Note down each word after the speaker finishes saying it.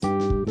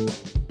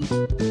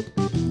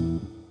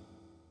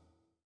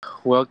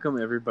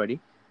Welcome everybody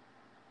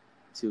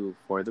to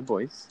For the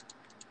Boys.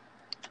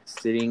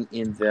 Sitting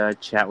in the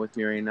chat with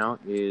me right now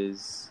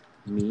is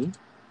me,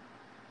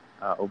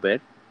 Obed,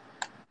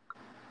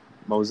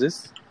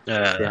 Moses,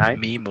 say hi,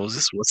 Me,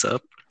 Moses. What's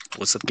up?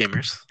 What's up,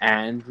 gamers?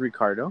 and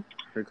Ricardo.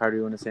 Ricardo,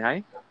 you want to say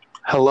hi?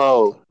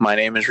 Hello, my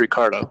name is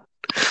Ricardo.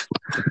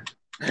 Quick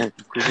and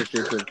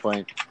straight to the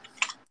point.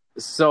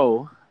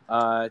 So,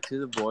 For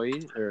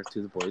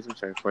the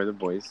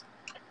Boys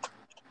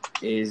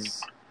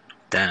is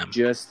Damn,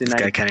 just this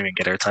guy can't even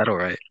get our title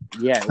right.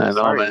 Yeah, I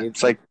know, man.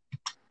 It's like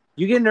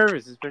you get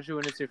nervous, especially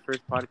when it's your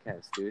first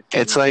podcast, dude.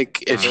 it's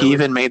like if he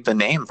even made the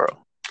name, bro.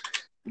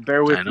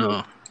 Bear with I know.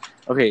 me.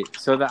 Okay,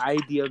 so the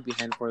idea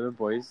behind For the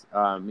Boys,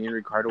 me and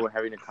Ricardo were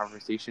having a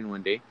conversation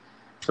one day.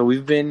 So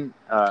we've been,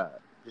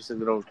 just a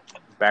little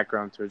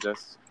background towards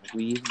us.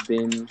 We've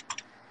been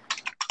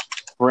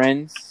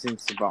friends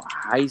since about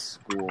high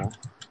school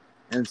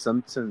and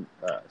since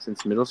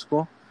middle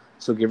school.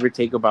 So give or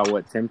take about,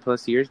 10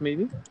 plus years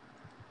maybe?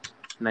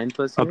 9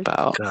 plus years?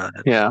 About. God,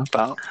 Yeah,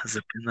 about. has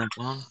it been that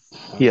long?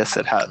 Oh Yes,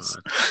 it my has.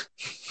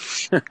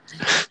 God.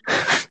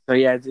 So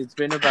yeah, it's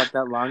been about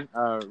that long.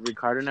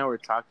 Ricardo and I were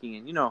talking,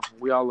 and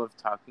we all love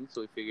talking, so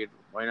we figured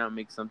why not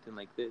make something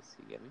like this?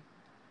 You get me?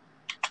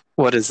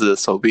 What is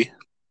this, Obi?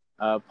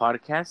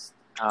 Podcast.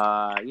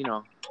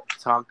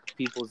 Talk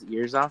people's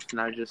ears off,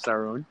 not just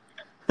our own.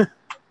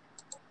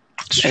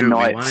 It's true. no,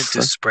 We wanted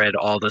to spread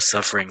all the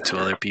suffering to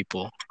other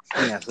people.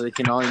 Yeah, so they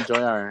can all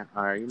enjoy our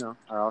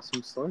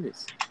awesome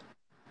stories.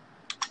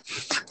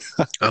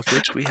 Of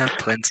which we have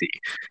plenty.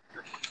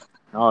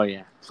 Oh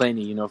yeah,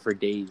 plenty. For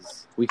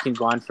days. We can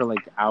go on for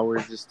like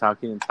hours just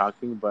talking and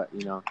talking, but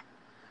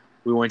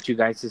we want you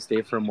guys to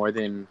stay for more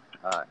than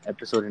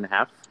episode and a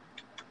half.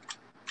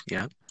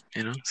 Yeah,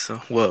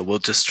 so we'll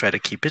just try to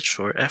keep it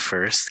short at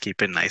first,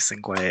 keep it nice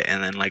and quiet,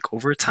 and then like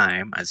over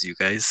time, as you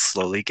guys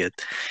slowly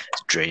get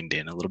drained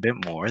in a little bit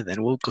more,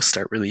 then we'll go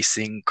start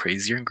releasing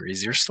crazier and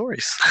crazier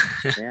stories.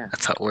 Yeah.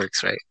 That's how it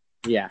works, right?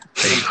 Yeah.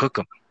 So you hook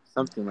them.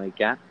 Something like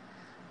that.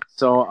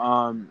 So,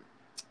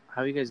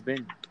 how you guys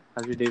been?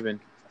 How's your day been?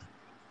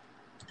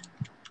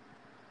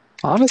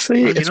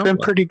 Honestly, Well, it's been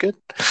pretty good.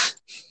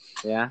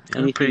 Yeah. Yeah,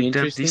 Anything pretty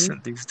damn interesting?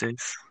 decent these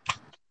days.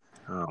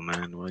 Oh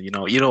man,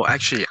 well,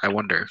 actually, I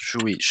wonder,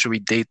 should we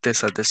date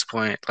this at this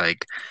point?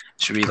 Like,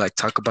 should we like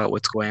talk about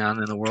what's going on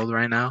in the world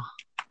right now?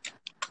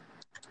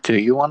 Do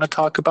you want to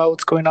talk about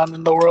what's going on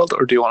in the world,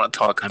 or do you want to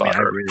talk about I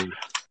really.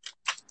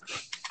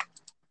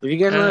 If you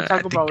guys want to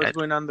talk I about what's think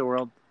going on in the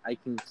world, I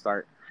can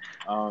start.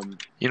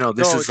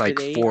 This So is like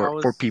today for I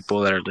was-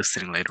 people that are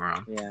listening later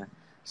on. Yeah.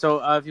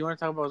 So, if you want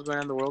to talk about what's going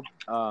on in the world,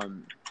 I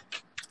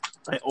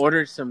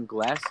ordered some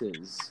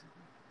glasses.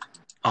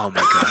 Oh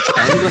my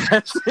gosh.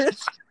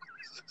 Glasses?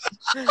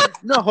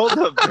 No, hold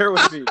up. Bear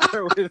with me.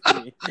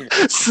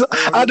 So,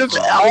 out of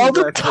all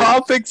the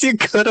topics you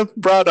could have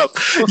brought up,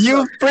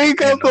 you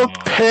bring up a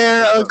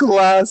pair of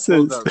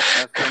glasses. Hold up.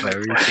 That's not my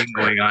Everything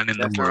point. going on in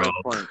That's the not world.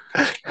 my point.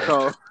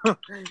 So,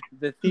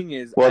 the thing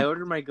is, Well- I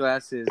ordered my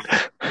glasses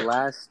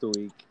last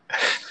week.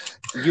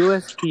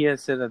 USPS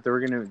said that they were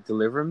going to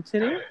deliver them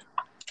today.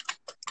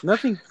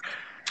 Nothing.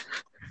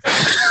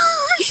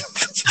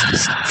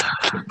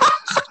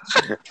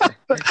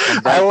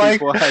 I like.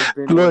 People has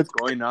been look, what's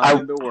going on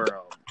in the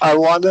world. I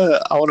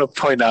wanna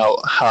point out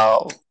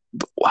how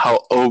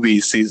Obi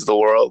sees the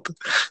world.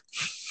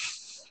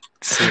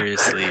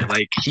 Seriously,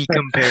 like he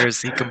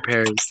compares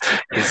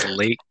his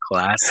late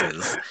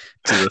classes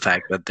to the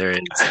fact that there is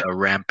a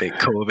rampant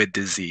COVID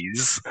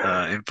disease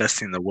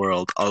infesting the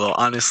world. Although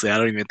honestly, I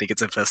don't even think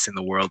it's infesting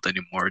the world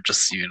anymore,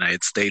 just the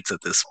United States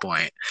at this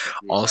point.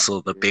 Yeah,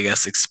 Also, the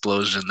biggest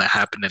explosion that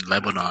happened in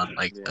Lebanon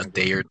like a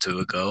day or two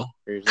ago.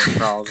 Here's a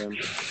problem.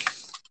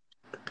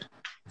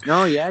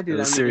 No, yeah, dude. It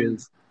was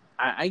serious.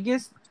 I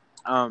guess,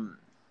 right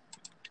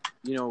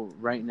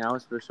now,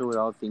 especially with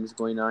all things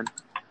going on,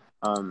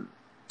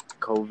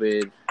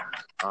 COVID,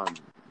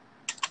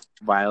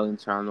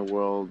 violence around the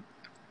world,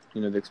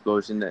 the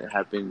explosion that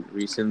happened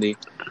recently.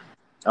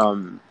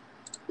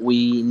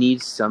 We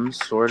need some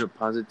sort of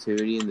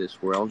positivity in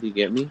this world. You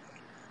get me?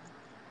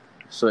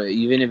 So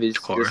even if it's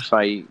just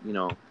by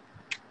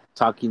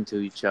talking to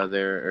each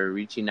other or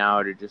reaching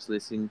out or just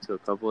listening to a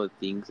couple of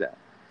things that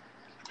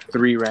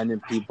 3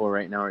 random people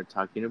right now are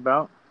talking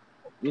about,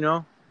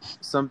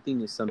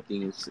 something is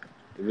something. If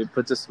it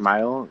puts a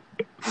smile,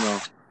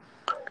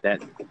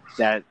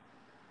 that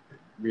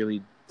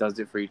really does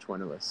it for each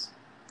one of us.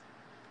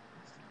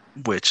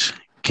 Which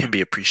can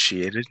be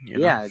appreciated.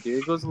 Yeah,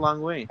 dude, it goes a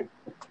long way.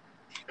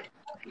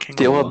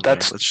 Yeah, well,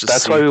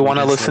 that's why we want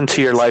to listen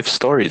to your life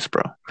stories,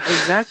 bro.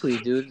 Exactly,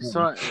 dude.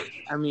 So,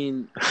 I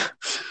mean,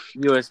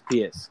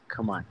 USPS,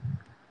 come on.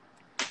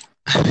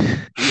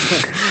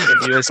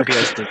 If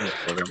USPS doesn't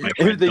order, my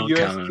friend, If the don't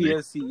count on it.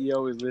 USPS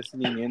CEO is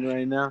listening in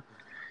right now,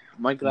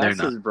 my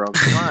glasses broke.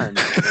 Come on.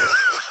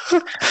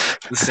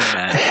 Listen,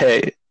 man.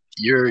 Hey,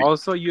 You're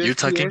USPS,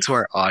 talking to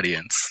our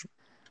audience,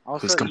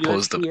 also, who's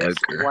composed of USPS,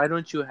 Edgar. Why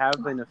don't you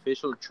have an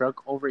official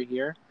truck over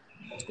here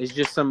It's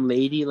just some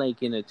lady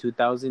like in a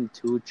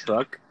 2002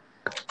 truck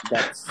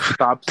that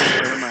stops in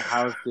front of my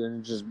house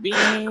and just beep.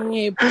 And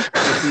she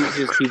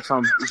just keeps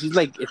on. She's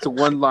like, it's a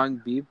one long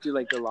beep to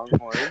like a long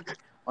horn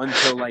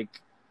until like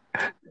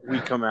we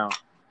come out,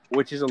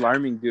 which is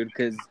alarming, dude.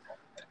 Because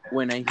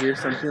when I hear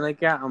something like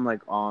that, I'm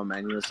like, oh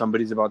man,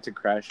 somebody's about to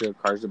crash. A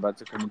car's about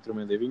to come in through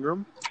my living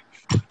room.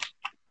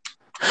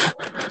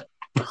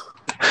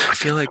 I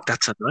feel like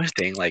that's another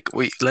thing. Like,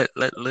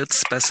 let's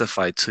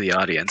specify to the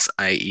audience,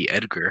 i.e.,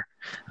 Edgar,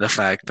 the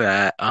fact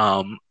that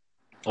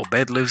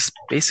Obed lives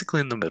basically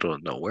in the middle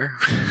of nowhere.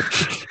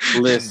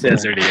 Listen,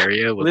 desert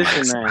area with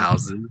like some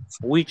houses.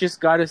 We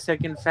just got a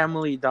second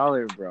Family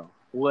Dollar, bro.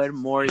 What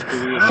more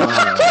do we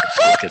want?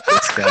 Look at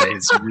this guy.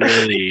 He's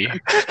really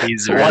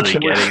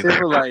getting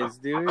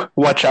civilized, dude.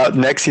 Watch out.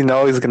 Next, he's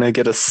going to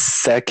get a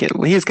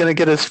second. He's going to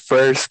get his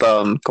first,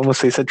 como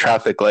se dice,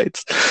 traffic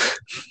lights.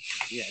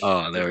 Yeah,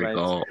 oh, there we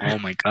go. Oh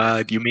my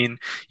God. You mean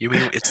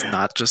it's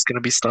not just going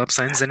to be stop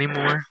signs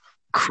anymore?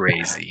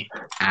 Crazy.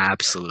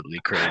 Absolutely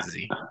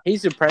crazy. Hey,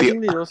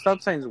 surprisingly, those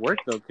stop signs work,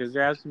 though, because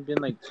there hasn't been,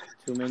 like,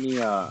 too many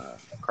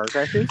car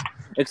crashes.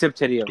 Except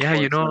today, of course,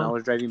 when I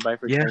was driving by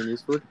for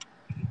Chinese food.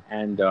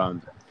 And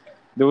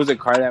there was a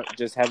car that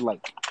just had,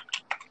 like,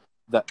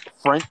 the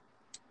front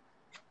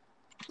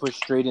pushed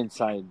straight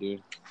inside,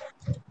 dude.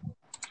 It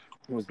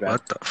was bad.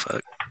 What the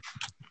fuck?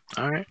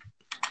 All right.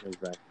 It was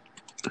bad.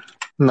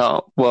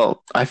 No,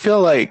 well, I feel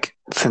like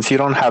since you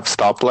don't have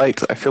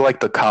stoplights, I feel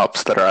like the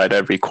cops that are at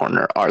every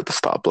corner are the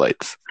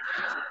stoplights.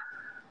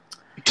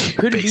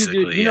 Could be,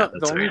 dude.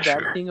 The only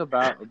bad thing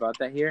about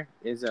that here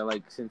is that,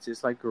 like, since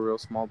it's like a real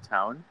small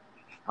town,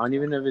 I don't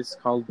even know if it's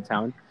called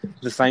town.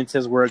 The sign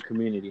says we're a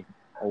community,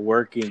 a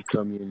working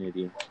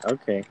community.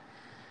 Okay,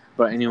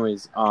 but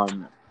anyways,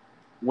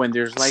 when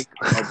there's like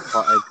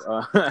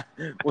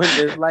when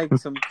there's like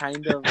some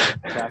kind of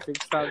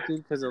traffic stop, dude,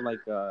 because of like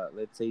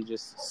let's say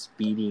just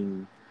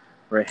speeding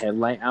or a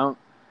headlight out,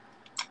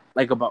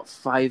 like about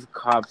 5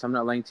 cops, I'm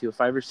not lying to you,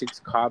 5 or 6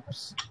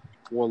 cops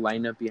will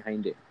line up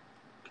behind it,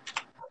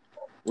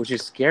 which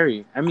is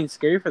scary. I mean,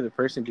 scary for the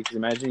person, because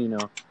imagine you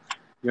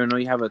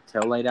have a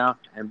taillight out,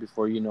 and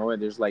before you know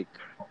it, there's like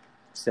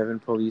 7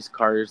 police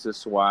cars, the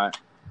SWAT,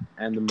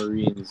 and the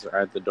Marines are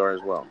at the door as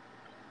well.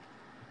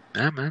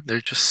 Yeah, man,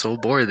 they're just so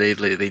bored. They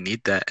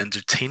need that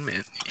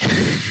entertainment.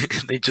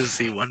 They just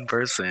see one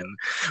person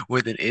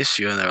with an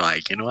issue, and they're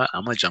like, you know what?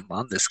 I'm gonna jump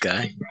on this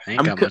guy. I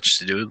ain't got much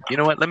to do. You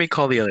know what? Let me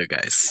call the other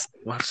guys.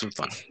 We'll have some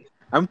fun.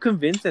 I'm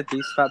convinced that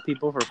they stop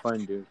people for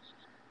fun, dude.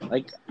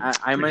 Like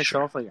I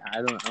myself, like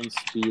I don't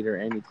speed or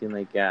anything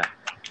like that.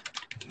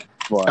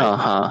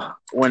 But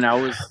when I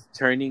was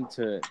turning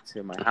to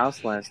my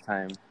house last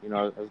time, I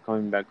was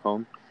coming back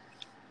home,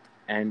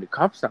 and the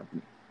cop stopped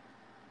me.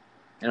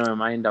 And in my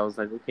mind, I was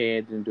like, okay, I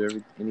didn't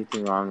do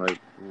anything wrong.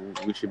 Like,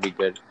 we should be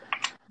good.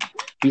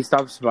 He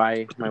stops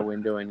by my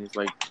window, and he's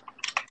like,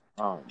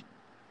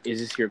 is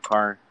this your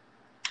car?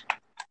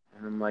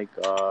 And I'm like,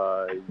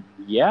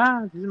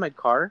 yeah, this is my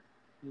car.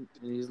 And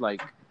he's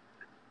like,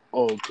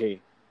 oh,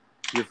 okay,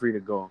 you're free to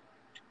go.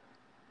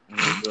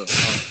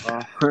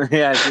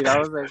 Yeah, dude, I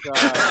was like,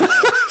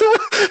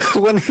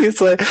 when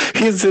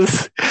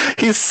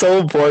he's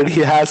so bored,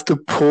 he has to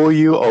pull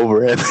you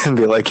over and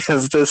be like,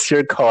 is this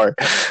your car?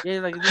 Yeah,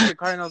 he's like, is this your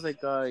car? And I was like,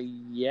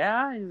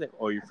 yeah. And he's like,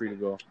 oh, you're free to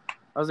go.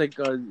 I was like,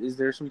 is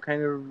there some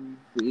kind of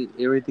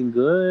everything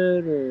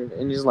good?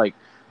 And he's like,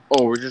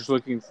 oh, we're just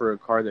looking for a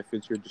car that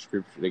fits your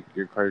description, like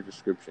your car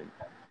description.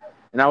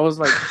 And I was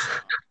like,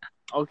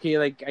 okay,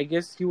 like I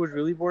guess he was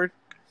really bored.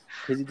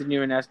 Because he didn't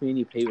even ask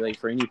me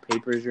for any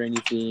papers or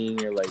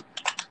anything, or like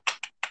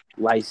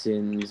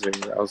license. Or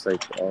I was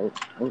like, oh,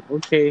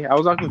 okay. I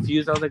was all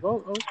confused. I was like,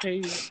 oh,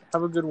 okay.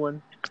 Have a good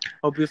one.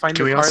 Hope you find.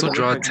 Can we also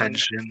draw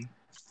attention?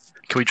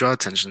 Can we draw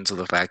attention to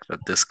the fact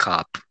that this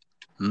cop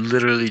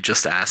literally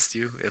just asked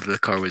you if the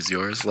car was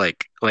yours?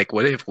 Like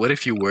what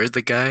if you were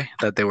the guy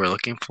that they were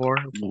looking for?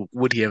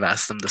 Would he have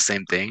asked them the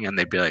same thing? And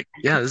they'd be like,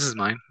 yeah, this is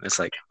mine. It's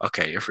like,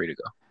 okay, you're free to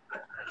go.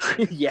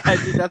 Yeah,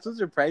 dude, that's what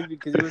surprised me,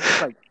 because he was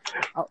just like,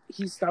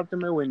 he stopped in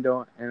my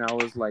window, and I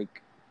was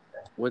like,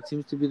 what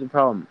seems to be the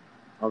problem?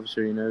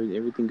 Officer,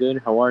 everything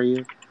good? How are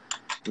you?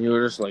 And you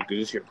were just like, is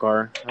this your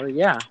car? I was like,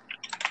 yeah.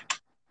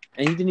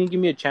 And he didn't even give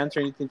me a chance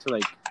or anything to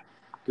like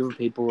give him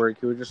paperwork.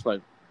 He was just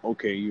like,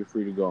 okay, you're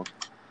free to go.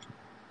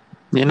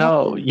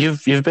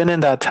 You've been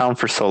in that town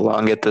for so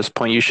long. At this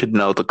point, you should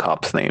know the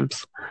cops'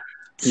 names.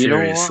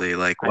 Seriously,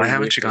 like, why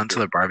haven't you gone to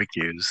the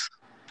barbecues?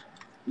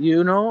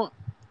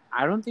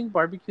 I don't think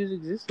barbecues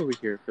exist over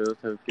here for those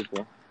type of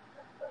people.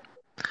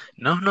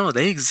 No,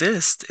 they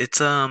exist. It's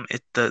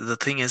the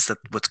thing is that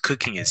what's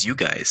cooking is you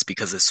guys,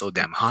 because it's so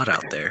damn hot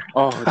out there.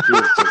 Oh, dude,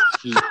 the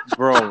heat,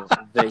 bro,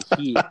 the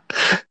heat.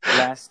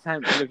 Last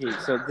time, okay,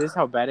 so this is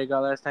how bad it got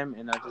last time,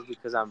 and not just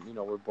because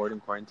we're bored in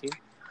quarantine,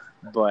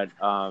 but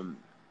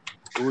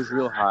it was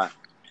real hot.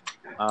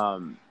 I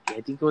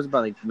think it was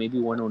about like maybe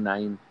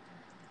 109.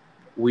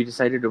 We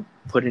decided to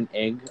put an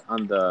egg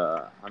on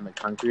the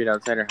concrete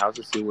outside our house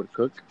to see it would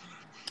cook.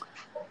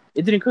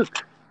 It didn't cook,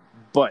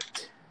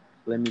 but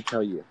let me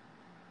tell you,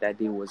 That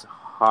day was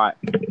hot.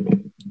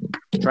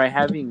 Try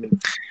having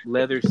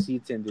leather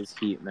seats in this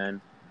heat,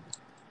 man.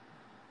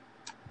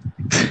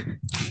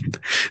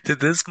 Did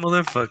this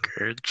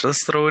motherfucker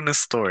just throw in a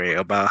story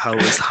about how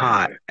it was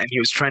hot and he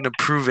was trying to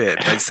prove it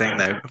by saying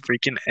that a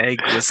freaking egg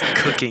was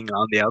cooking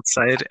on the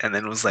outside and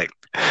then was like,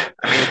 I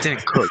mean, it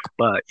didn't cook,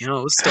 but, you know,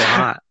 it was still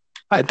hot.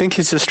 I think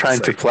he's just trying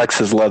It's to like- flex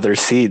his leather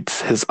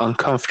seats, his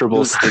uncomfortable,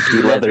 Dude,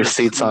 sticky leather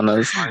seats on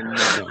us. are not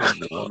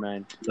comfortable,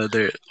 man.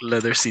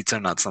 Leather seats are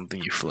not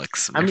something you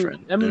flex, my I mean,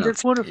 friend. they're not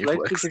cool to something you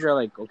flex because you're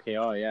like, okay,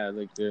 oh yeah,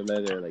 like they're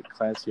leather, like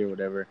classy or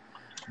whatever.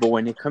 But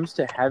when it comes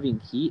to having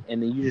heat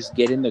and then you just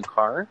get in the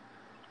car,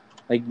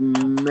 like,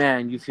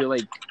 man, you feel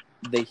like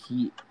the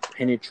heat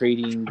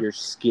penetrating your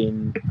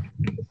skin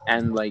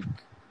and like,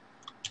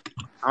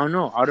 I don't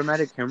know,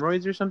 automatic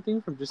hemorrhoids or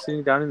something from just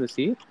sitting down in the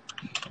seat.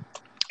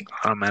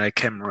 Automatic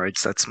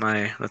hemorrhoids. That's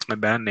my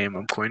band name.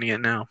 I'm coining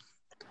it now.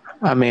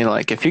 I mean,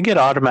 like, if you get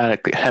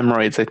automatic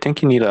hemorrhoids, I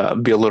think you need to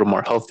be a little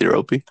more healthier,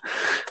 Opie.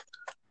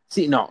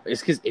 See, no,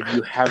 it's because if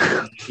you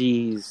have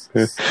these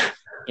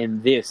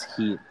in this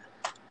heat,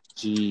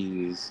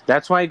 jeez.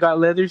 That's why I got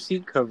leather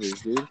seat covers,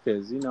 dude,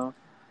 because, you know,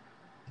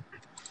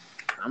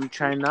 I'm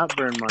trying not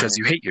burn my, Because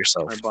you hate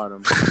yourself. my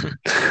bottom.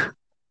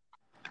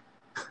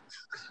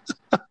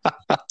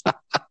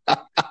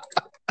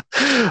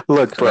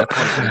 Look, bro,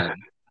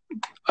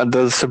 Man,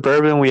 the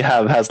Suburban we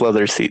have has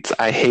leather seats.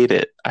 I hate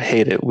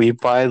it. We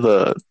buy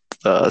the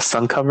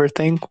sun cover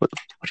thing.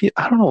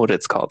 I don't know what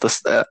it's called.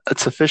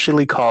 It's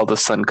officially called the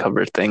sun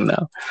cover thing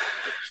now.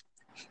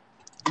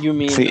 You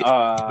mean See, very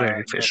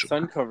the official.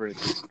 sun cover?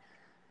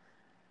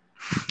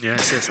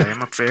 yes, I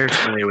am very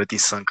familiar with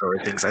these sun cover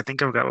things. I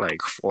think I've got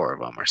like 4 of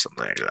them or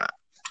something like that.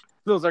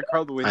 Those are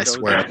called I windows.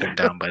 swear up and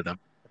down by them.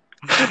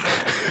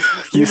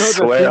 You know the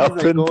swear things up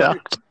that and go- down.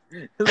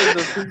 Like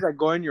those things that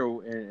go in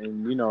your,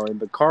 in you know, in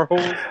the car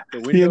holes, the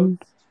windows.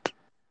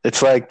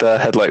 It's like the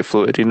headlight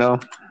fluid, you know?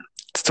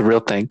 It's the real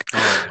thing.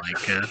 Oh my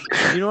god.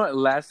 You know what?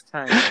 Last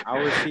time I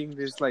was seeing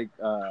this like,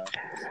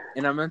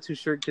 and I'm not too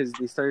sure because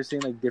they started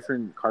saying like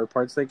different car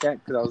parts like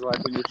that because I was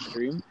watching this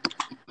stream,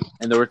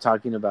 and they were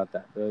talking about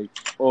that. They're like,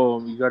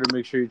 "Oh, you got to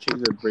make sure you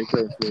change the brake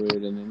light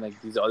fluid," and then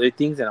like these other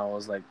things, and I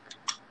was like,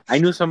 I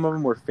knew some of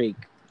them were fake,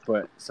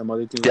 but some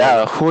other things.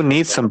 Yeah, were who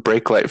needs some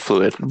brake light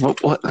fluid?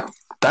 What?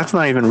 That's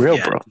not even real,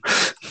 Yeah. bro.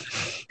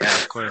 Yeah,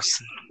 of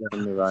course. Tell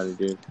me about it,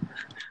 dude.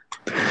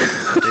 But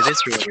it is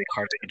real,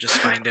 Ricardo. You just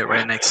find it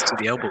right next to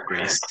the elbow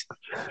grease.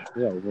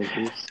 Yeah, we'll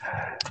do.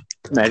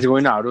 Imagine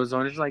going to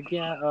AutoZone. It's like,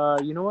 yeah,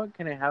 you know what?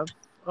 Can I have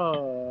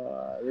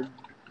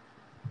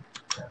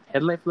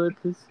headlight fluid,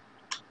 please?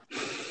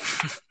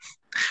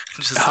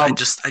 How- I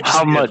just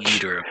how need a much?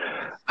 liter of-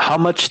 How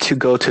much to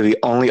go to the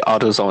only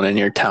AutoZone in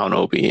your town,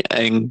 Obi,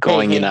 and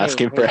going and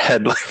asking for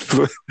headlight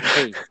fluid?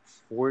 Hey,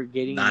 we're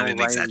getting Not no an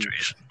Riley.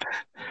 exaggeration.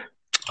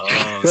 Oh,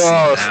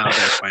 Oh, see, now they're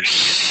finding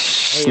it.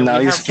 Hey, now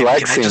we he's have- Can I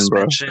flexing, just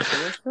bro. mention?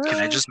 Can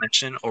I just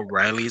mention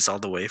O'Reilly's all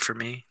the way for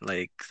me?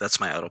 Like that's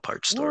my auto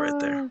parts store right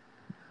there. What?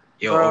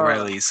 Yo, Bro.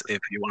 O'Reilly's, if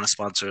you want to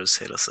sponsor us,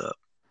 hit us up.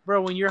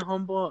 Bro, when you're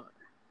humble,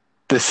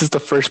 This is the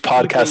first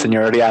podcast, and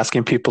you're already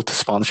asking people to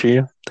sponsor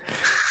you.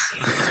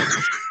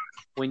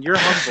 when you're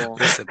humble,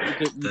 Listen,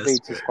 you get this-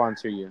 eBay to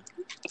sponsor you.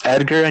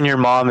 Edgar and your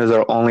mom is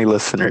our only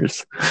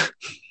listeners.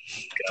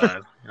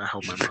 God, I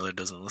hope my mother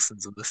doesn't listen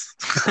to this.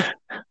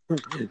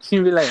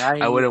 She'd be like,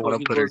 I wouldn't wanna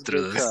put her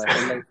through this.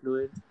 Headlight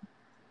fluid.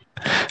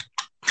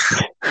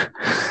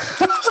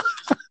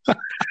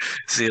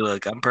 See,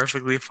 look, I'm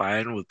perfectly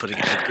fine with putting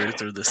Edgar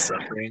through this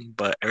suffering,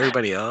 but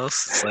everybody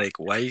else, it's like,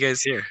 why are you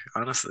guys here?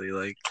 Honestly,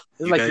 like, It's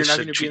You like guys you're not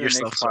should going to be treat in the next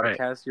yourselves right.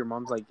 podcast. Your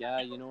mom's like,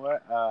 yeah, you know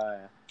what?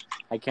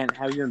 I can't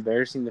have you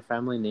embarrassing the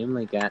family name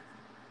like that.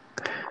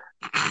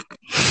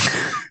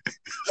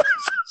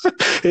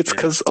 It's Yeah.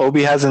 because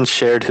Obi hasn't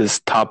shared his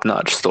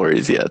top-notch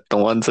stories yet. The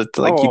ones that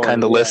you Oh,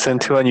 kind of yeah, listen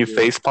to and you dude.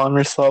 facepalm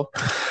yourself.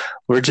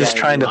 We're just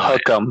Yeah, trying to yeah.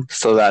 hook them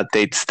so that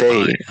they'd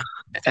stay. oh, yeah.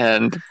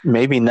 And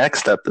maybe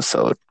next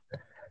episode,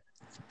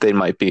 they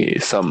might be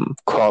some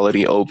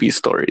quality Obi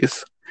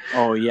stories.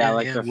 Oh, yeah, Yeah,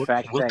 like yeah, the we'll-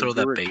 fact we'll that throw you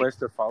that bait. request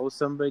to follow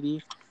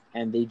somebody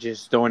and they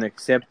just don't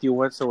accept you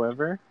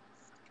whatsoever.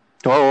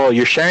 Oh,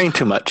 you're sharing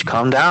too much.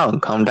 Calm down.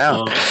 Calm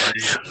down. Oh,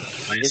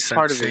 my It's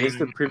part of it. It's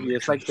the sensing- preview.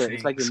 It's like the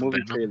some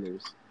movie venom.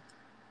 trailers.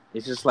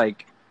 It's just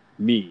like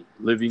me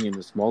living in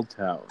a small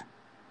town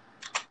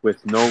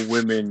with no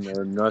women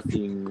or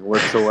nothing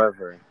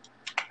whatsoever,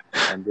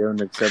 and they don't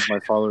accept my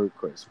follow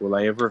request. Will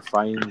I ever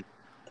find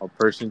a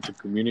person to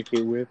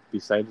communicate with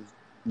besides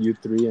you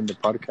three in the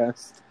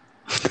podcast?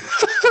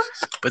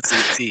 But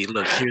see,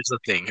 look, here's the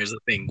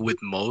thing. With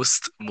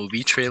most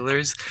movie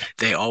trailers,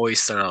 they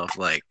always start off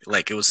like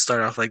it will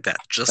start off like that,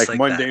 just like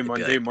Monday, that.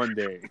 It'd be like,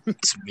 Monday.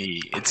 it's me,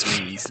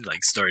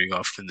 like starting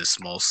off in this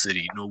small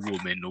city, no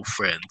woman, no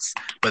friends.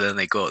 But then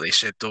they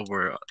shift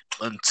over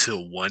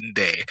until one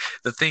day.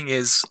 The thing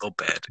is,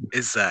 Obed,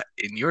 is that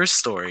in your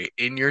story,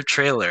 in your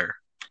trailer,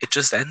 it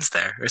just ends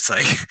there. It's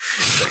like,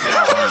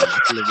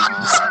 living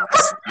in this small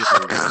city,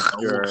 no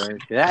woman. Sure.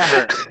 That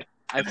hurt.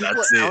 I think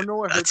That's I it. don't know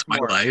what That's hurts my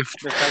more. life.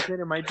 The fact that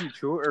it might be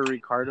true, or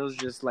Ricardo's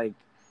just like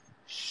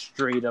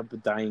straight up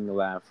dying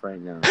laugh right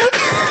now.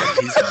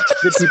 He's not.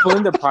 The people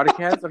in the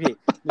podcast, okay,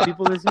 the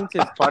people listening to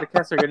his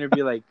podcast are gonna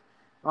be like,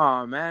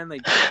 "Oh man,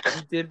 like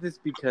he did this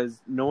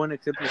because no one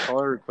accepted his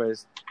follow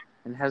request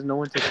and has no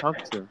one to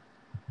talk to."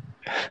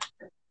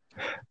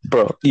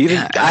 Bro,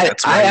 Yeah, I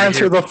that's why you're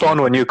answer here. the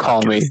phone when you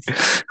call me.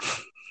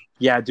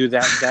 Yeah, dude,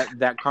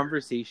 that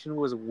conversation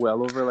was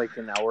well over like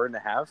an hour and a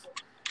half,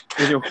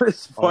 and it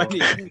was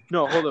funny.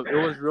 No, hold up, it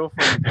was real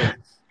funny. 'Cause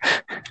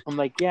I'm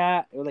like, yeah,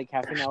 it was like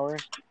half an hour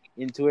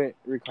into it.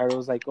 Ricardo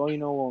was like, "Oh,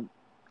 well,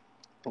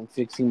 I'm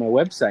fixing my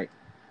website,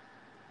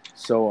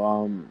 so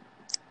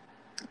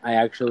I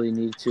actually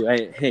need to."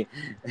 Hey,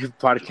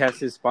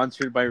 podcast is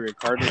sponsored by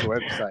Ricardo's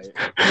website.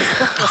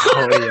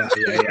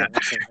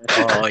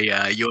 Oh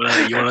yeah. You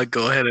wanna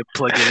go ahead and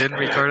plug it in,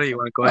 Ricardo? You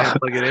wanna go ahead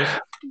and plug it in?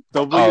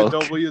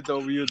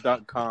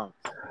 www.com.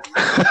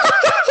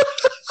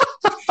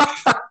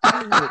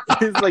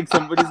 It's like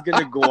somebody's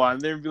gonna go on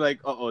there and be like,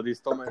 "Uh-oh, they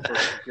stole my social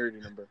security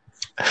number."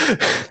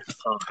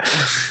 Oh,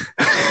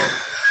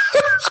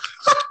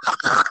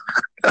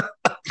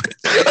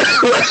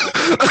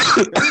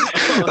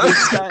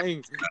 he's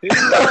dying.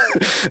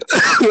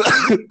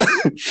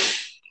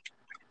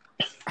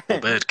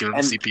 But give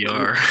him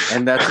CPR.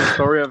 And that's the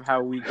story of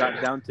how we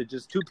got down to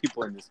just 2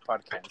 people in this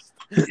podcast.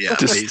 Yeah,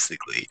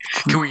 basically.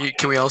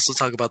 Can we also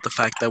talk about the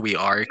fact that we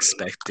are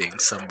expecting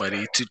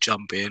somebody to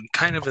jump in,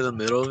 kind of in the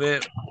middle of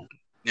it?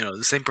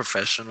 The same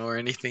professional or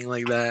anything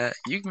like that.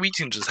 We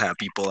can just have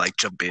people like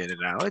jump in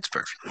and out. It's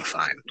perfectly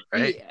fine,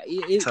 right?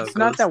 It's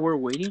not that we're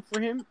waiting for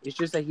him. It's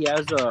just that he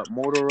has a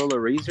Motorola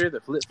Razr,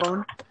 the flip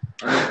phone,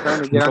 and he's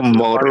trying to get onto the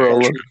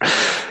Motorola.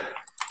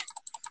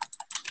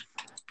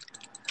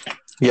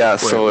 Yeah,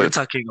 so we're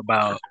talking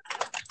about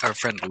our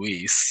friend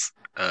Luis,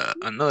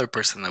 another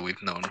person that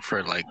we've known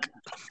for like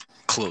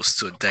close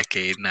to a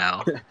decade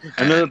now.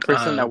 Another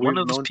person that we've one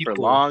of those known people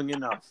for long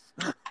enough.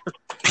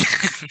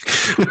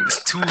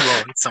 It's too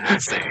long, some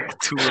would say.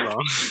 Too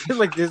long.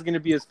 Like this is gonna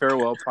be his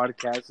farewell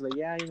podcast. Like,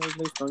 yeah, it's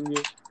nice knowing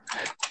you.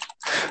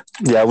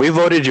 yeah, we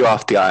voted you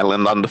off the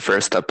island on the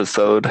first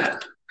episode.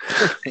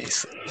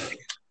 Basically.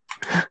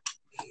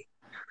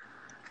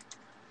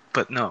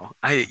 But no,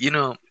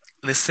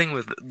 this thing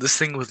with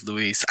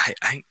Luis,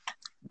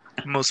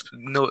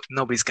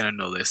 nobody's gonna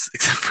know this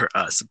except for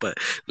us, but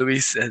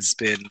Luis has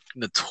been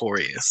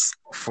notorious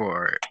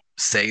for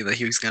saying that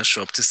he was gonna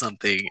show up to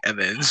something and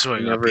then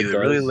showing up either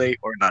really late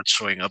or not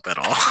showing up at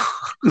all.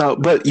 No,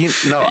 but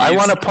I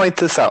want to point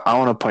this out.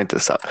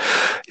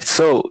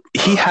 So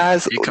he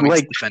has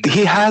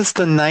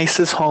the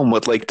nicest home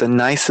with like the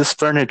nicest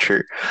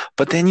furniture,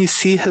 but then you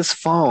see his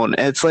phone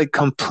and it's like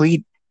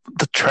complete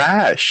the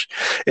trash.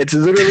 It's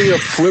literally a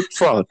flip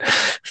phone.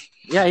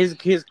 Yeah,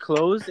 his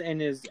clothes and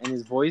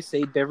his voice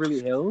say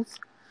Beverly Hills,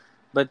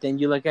 but then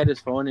you look at his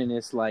phone and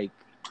it's like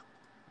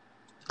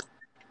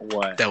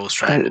what? Devil's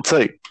Triangle. It's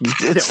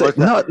like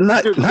not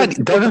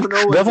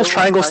Devil's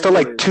Triangle. Still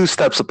like 2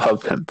 steps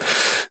above him.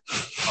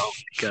 Oh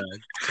my god,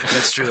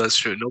 that's true.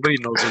 Nobody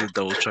knows what the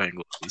Devil's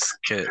Triangle is.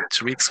 Okay,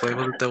 should we explain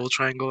what the Devil's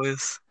Triangle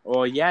is?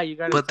 Oh yeah, you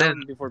gotta tell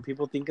them before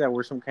people think that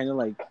we're some kind of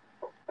like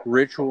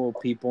ritual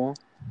people.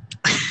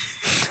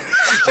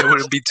 It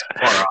wouldn't be too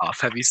far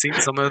off. Have you seen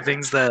some of the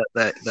things that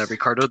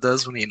Ricardo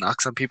does when he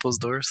knocks on people's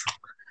doors?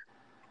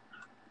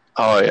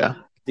 Oh yeah.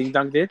 Ding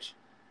dong ditch?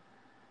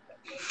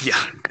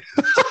 Yeah.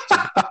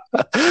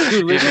 Dude,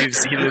 he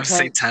leaves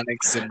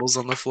satanic symbols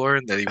on the floor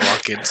and then he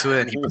walk into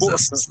it and he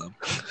possesses them.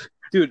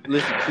 Dude,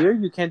 listen, here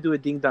you can't do a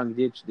ding dong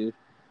ditch, dude.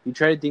 You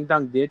try a ding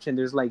dong ditch and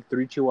there's like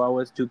 3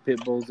 chihuahuas, 2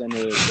 pit bulls, and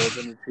a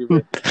golden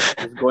retriever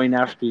just going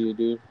after you,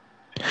 dude.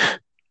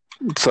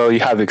 So you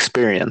have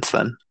experience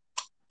then.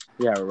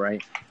 Yeah,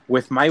 right.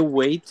 With my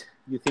weight,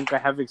 you think I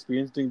have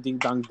experience doing ding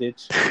dong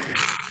ditch?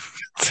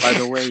 By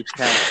the way,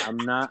 Kat, I'm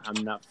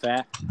not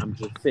fat. I'm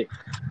just thick.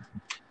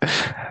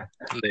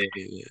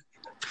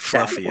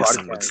 Fluffy, as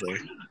some would say.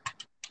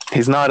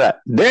 He's not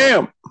at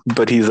damn,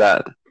 but he's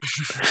at.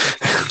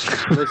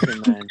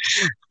 Listen, man.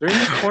 During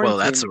the quarantine, well,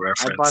 that's a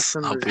reference. I bought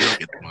some I'll be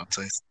get them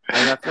outside.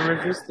 I got some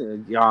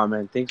resistance. Yeah,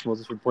 man. Thanks,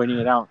 Moses, for pointing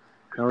it out.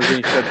 Now we're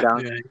getting shut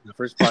down. Yeah. The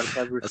first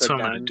podcast we're that's shut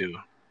what down. I'm gonna do.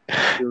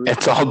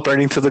 It's all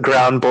burning to the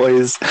ground,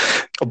 boys.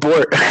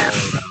 Abort.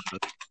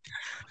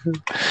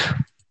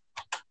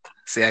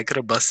 See, I could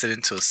have busted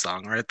into a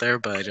song right there,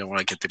 but I didn't want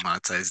to get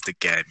demonetized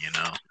again,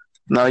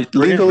 No,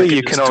 legally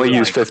you can only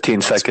use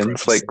 15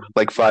 seconds,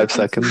 like 5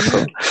 seconds. So.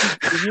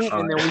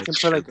 And then we can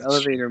put like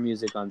elevator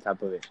music on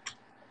top of it.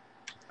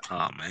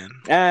 Oh man!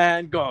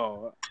 And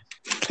go.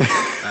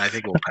 I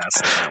think we'll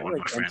pass on that one,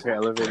 like my friend. Enter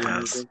elevator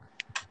music.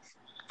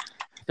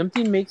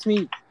 Something makes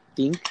me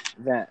think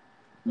that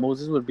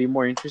Moses would be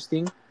more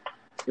interesting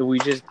if we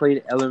just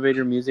played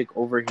elevator music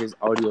over his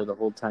audio the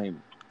whole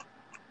time.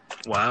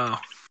 Wow.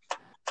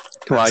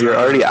 Wow, you're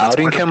already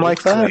outing him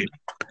like that?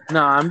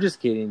 No, I'm just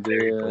kidding,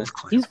 dude.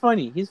 He's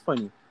funny.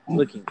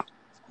 Looking.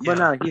 But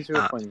no, he's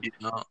real funny.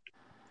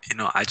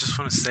 I just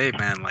want to say,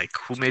 man, like,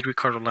 who made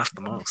Ricardo laugh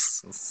the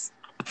most? That's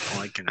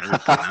all I can really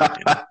point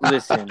out,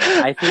 Listen,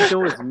 I think it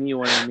was me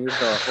when I made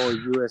the whole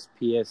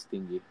USPS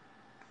thingy.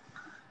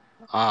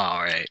 All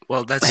right.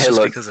 Well, that's Hey, just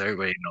look, because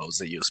everybody knows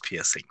that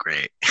USPS ain't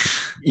great.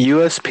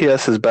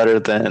 USPS is better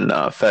than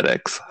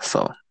FedEx.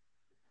 So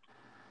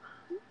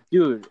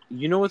Dude,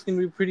 you know what's gonna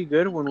be pretty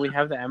good when we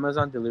have the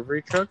Amazon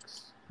delivery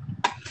trucks?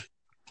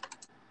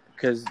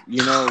 Because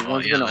Oh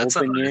one's yeah, gonna that's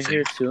open another near thing.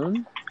 here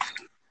soon.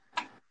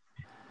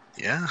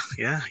 Yeah,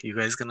 yeah. You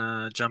guys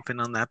gonna jump in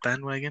on that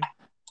bandwagon?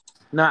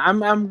 No,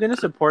 I'm gonna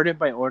support it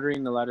by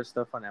ordering a lot of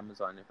stuff on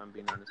Amazon. If I'm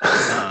being honest with you,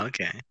 Oh,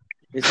 okay.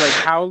 it's like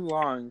how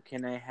long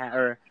can I have,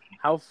 or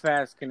how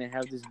fast can I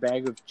have this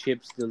bag of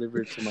chips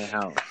delivered to my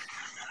house?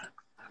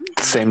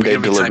 same We're day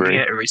gonna be timing delivery.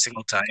 it every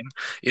single time.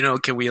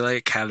 Can we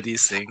like have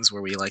these things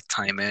where we like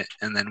time it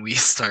and then we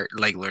start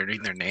like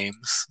learning their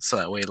names so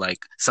that way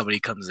like somebody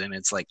comes in,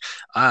 it's like,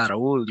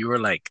 Raul, you were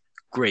like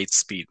great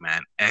speed,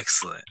 man,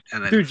 excellent.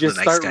 And then Dude, the just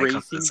next start guy comes in,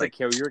 racing it's the like,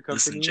 carrier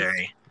listen, companies.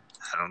 Jerry,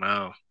 I don't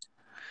know.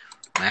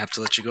 I have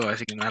to let you go. I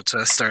think I'm gonna have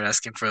to start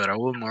asking for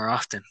Raul more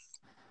often.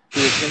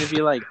 Dude, it's gonna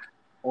be like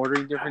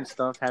ordering different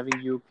stuff, having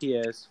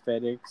UPS,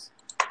 FedEx,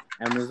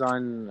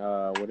 Amazon,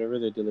 whatever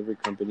the delivery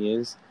company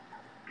is,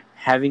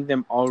 having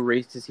them all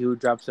race to see who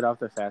drops it off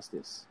the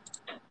fastest.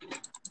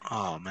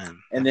 Oh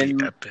man, And that'd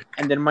be then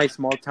epic. my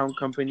small town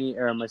company,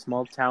 or my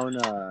small town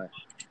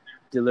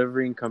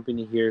delivering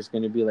company here is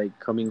gonna be like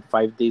coming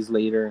 5 days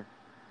later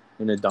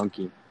in a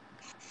donkey.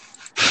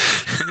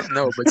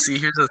 No, but see,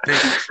 here's the thing.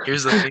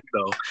 Here's the thing,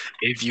 though.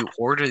 If you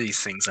order these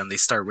things and they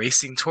start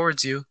racing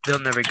towards you, they'll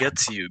never get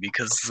to you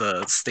because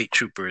the state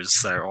troopers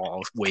that are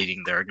all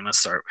waiting there are gonna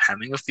start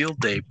having a field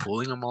day,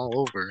 pulling them all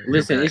over. And you'll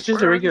Listen, be it's like,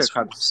 just a "Where are regular these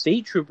cop. fools?"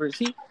 State troopers.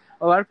 See,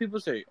 a lot of people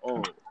say,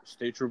 "Oh,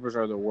 state troopers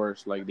are the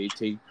worst. Like they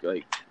take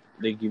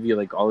they give you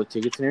like all the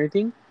tickets and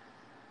everything."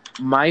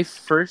 My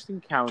first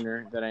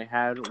encounter that I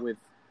had with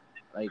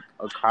like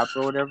a cop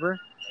or whatever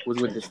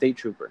was with the state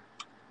trooper,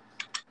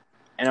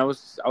 and I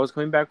was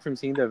coming back from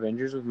seeing the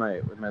Avengers with my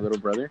little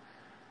brother,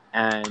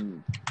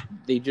 and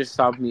they just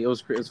stopped me. It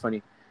was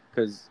funny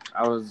because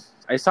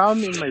I saw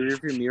them in my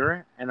rearview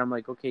mirror, and I'm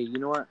like, okay, you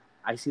know what?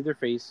 I see their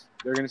face.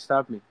 They're gonna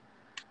stop me.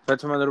 So I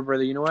told my little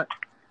brother, you know what?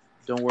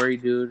 Don't worry,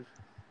 dude.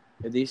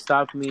 If they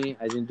stop me,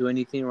 I didn't do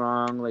anything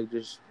wrong. Like,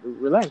 just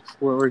relax.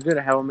 We're good.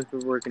 I have all my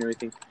paperwork and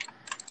everything.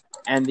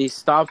 And they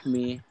stopped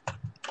me,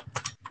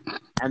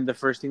 and the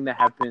first thing that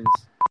happens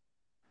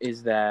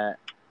is that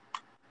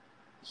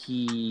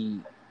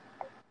he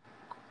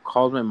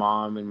called my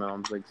mom, and my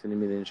mom's like sending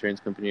me the insurance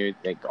company,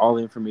 like all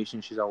the information.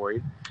 She's all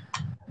worried.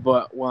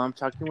 But while I'm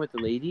talking with the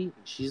lady,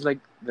 she's like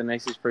the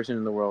nicest person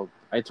in the world.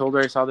 I told her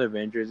I saw the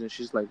Avengers, and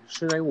she's like,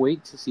 should I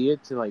wait to see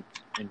it to like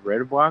in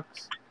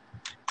Redbox?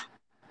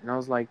 And I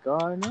was like,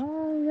 oh,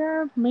 no,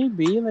 yeah,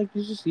 maybe. Like,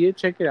 you should see it,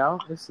 check it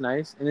out. It's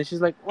nice. And then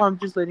she's like, oh, I'm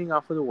just letting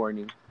off with a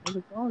warning. I was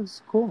like, oh,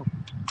 it's cool.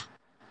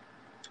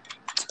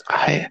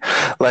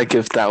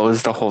 If that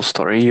was the whole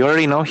story, you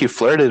already know he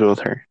flirted with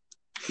her.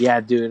 Yeah,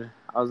 dude.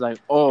 I was like,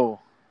 oh,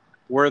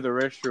 where are the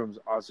restrooms,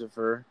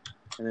 Ossifer?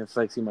 And then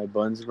flexing my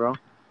buns, bro.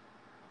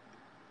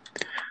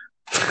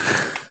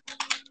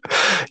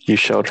 You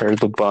showed her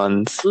the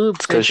buns.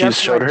 Oops, because you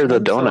showed her the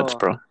donuts,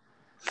 bro.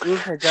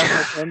 Oops, I dropped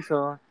my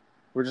pencil.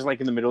 We're just like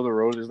in the middle of the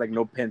road. There's like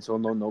no pencil,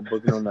 no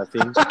notebook, no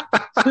nothing.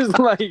 It's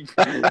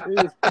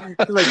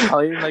like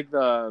calling like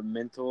the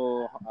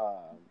mental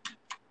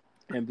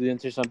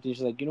ambulance or something.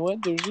 She's like, you know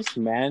what? There's this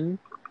man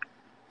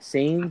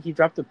saying he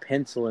dropped a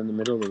pencil in the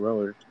middle of the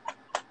road.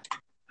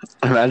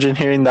 Imagine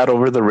hearing that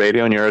over the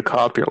radio and you're a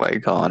cop. You're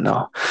like, oh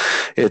no,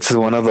 it's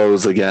one of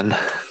those again.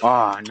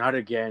 Ah, not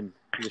again.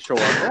 You show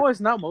up. Oh, it's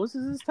not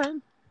Moses this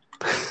time?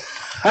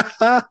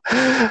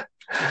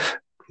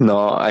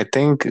 No, I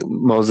think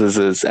Moses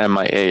is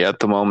MIA at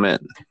the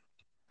moment.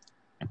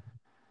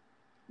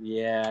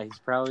 Yeah, he's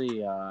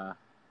probably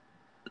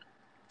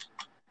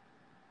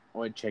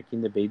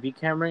checking the baby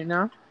cam right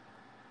now.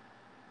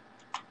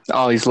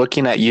 Oh, he's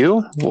looking at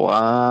you?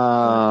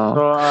 Wow.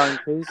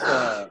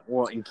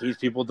 So in case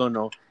people don't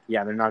know,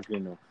 yeah, they're not gonna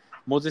know.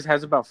 Moses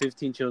has about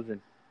 15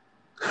 children.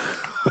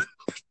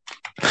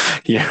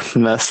 You're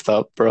messed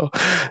up, bro.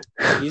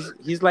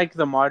 He's like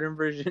the modern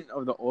version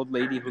of the old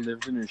lady who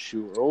lived in her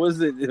shoe. Or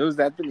was it? Was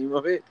that the name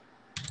of it?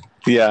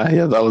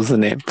 Yeah, that was the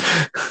name.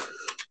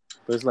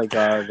 It was like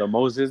the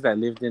Moses that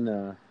lived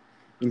in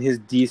his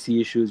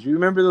DC shoes. You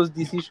remember those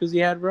DC shoes he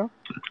had, bro?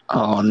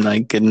 Oh my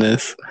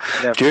goodness.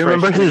 That Do you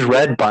remember freshman his year?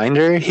 red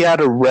binder? He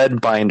had a red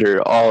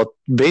binder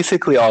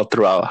basically all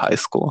throughout high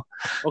school.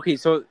 Okay,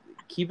 so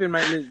keep in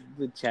mind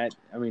the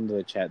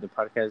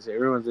podcast,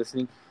 everyone's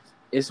listening.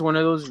 It's one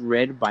of those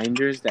red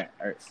binders that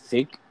are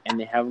thick and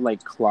they have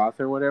like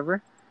cloth or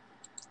whatever.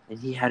 And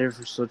he had it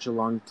for such a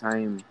long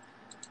time.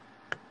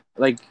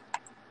 Like,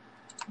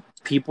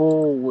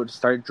 people would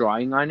start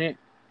drawing on it,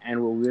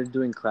 and what we would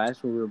do in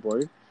class when we were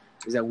bored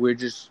is that we'd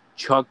just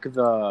chuck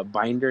the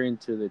binder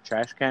into the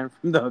trash can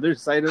from the other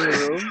side of the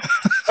room.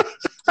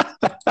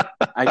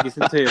 I guess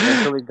until he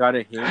eventually got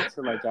a hint,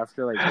 like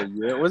after like a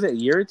year. Was it a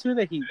year or two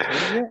that he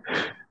changed it?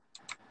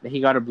 That he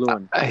got a blue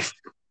one.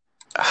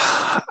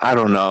 I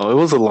don't know. It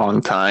was a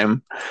long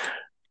time.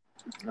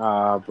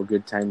 But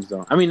good times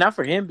though. I mean, not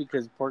for him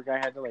because poor guy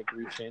had to like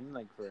reach in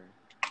like for.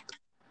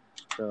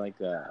 for like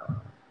the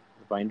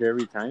binder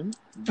every time.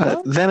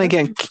 Then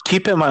again,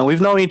 keep in mind,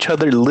 we've known each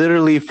other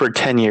literally for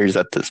 10 years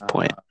at this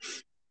point.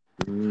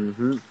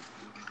 Mm-hmm.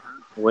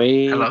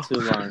 Way Hello? too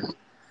long.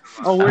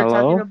 Oh, we're Hello?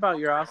 talking about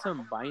your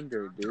awesome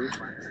binder, dude.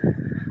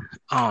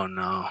 Oh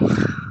no.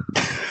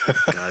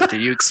 God,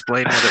 did you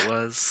explain what it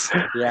was?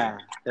 Yeah,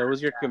 that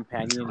was your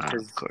companion Of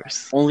because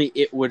course. only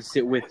it would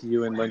sit with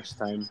you in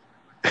lunchtime.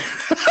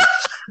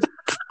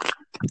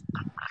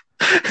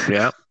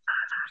 Yep.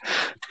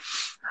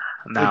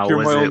 Now,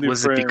 you're my only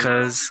was it friend.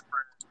 because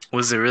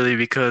was it really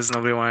because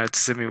nobody wanted to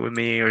sit with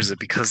me, or is it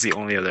because the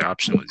only other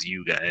option was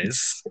you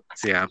guys?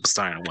 See, I'm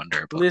starting to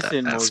wonder about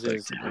Listen, that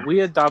Moses, aspect. we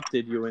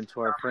adopted you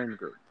into our friend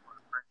group.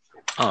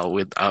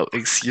 Oh,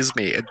 excuse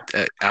me,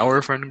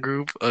 our friend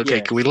group. Okay,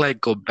 Yes. can we like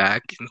go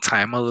back in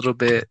time a little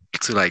bit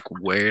to like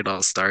where it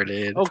all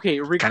started? Okay,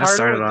 Kinda Ricardo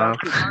started off.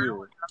 adopted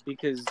you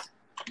because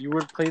you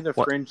would play the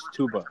What? French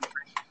tuba.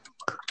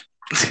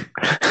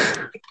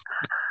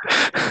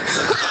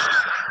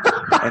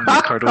 And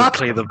Ricardo would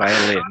play the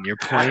violin. Your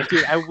point?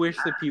 Dude, I wish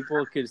the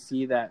people could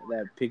see that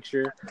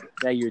picture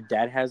that your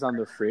dad has on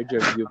the fridge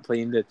of you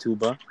playing the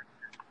tuba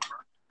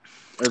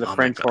or the Oh my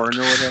French God. horn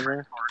or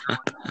whatever.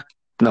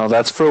 No,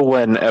 that's for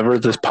whenever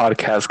this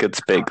podcast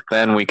gets big.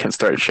 Then we can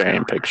start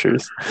sharing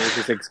pictures. We'll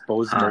just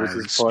expose That's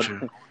Moses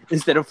true.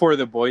 instead of For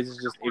the Boys,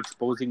 it's just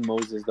exposing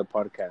Moses the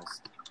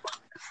podcast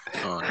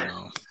Oh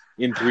no.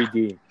 in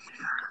 3D.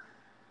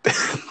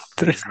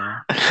 Please no.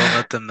 Don't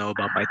let them know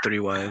about my 3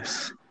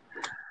 wives.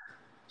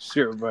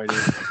 Sure, buddy.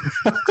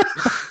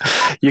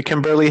 You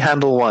can barely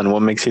handle one.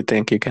 What makes you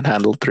think you can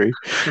handle 3?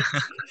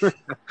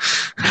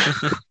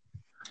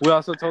 We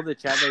also told the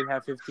chat that we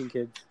have 15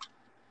 kids.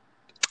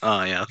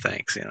 Oh yeah,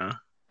 thanks.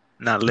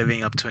 Not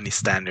living up to any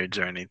standards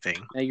or anything.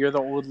 And you're the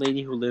old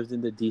lady who lived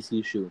in the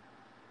DC shoe.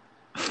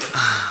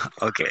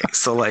 Okay,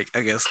 so like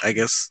I guess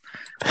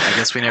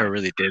we never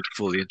really did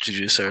fully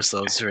introduce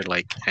ourselves or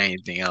like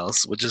anything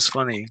else, which is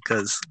funny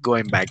because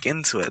going back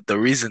into it, the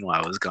reason why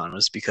I was gone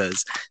was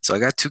because I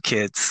got 2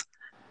 kids.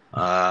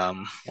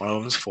 One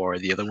of them's 4,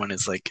 the other one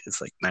is like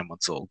 9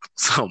 months old.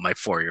 So my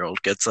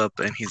 4-year-old gets up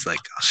and he's like,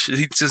 oh, shit,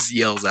 he just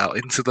yells out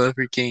into the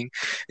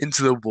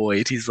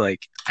void. He's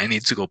like, I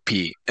need to go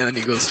pee, and then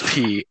he goes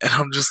pee, and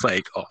I'm just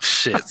like, oh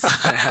shit, so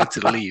I had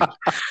to leave.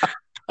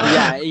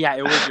 Yeah,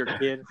 it was your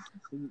kid.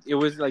 It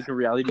was like in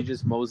reality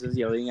just Moses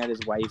yelling at his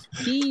wife,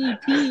 pee,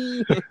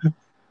 pee.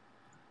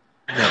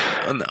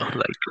 No,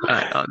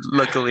 like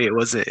luckily it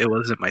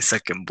wasn't my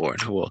second born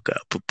who woke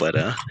up, but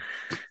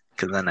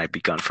because then I'd be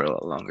gone for a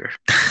lot longer.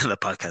 The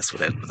podcast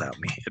would end without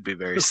me. It'd be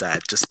very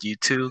sad. Just you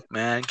two,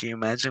 man. Can you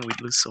imagine?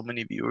 We'd lose so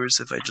many viewers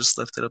if I just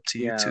left it up to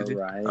you two.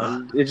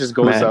 Right. It just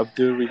goes Man. up,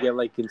 dude. We get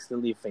like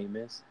instantly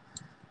famous.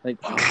 Like,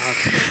 oh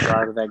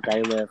God, that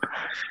guy left.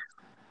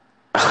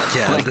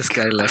 Yeah, this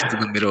guy left in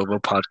the middle of a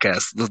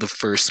podcast, the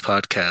first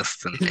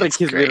podcast, and Like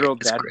his great. literal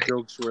It's dad great.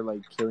 jokes were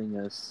like killing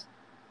us.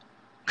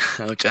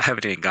 Which I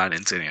haven't even gotten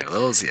into any of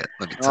those yet.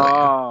 Let me tell you.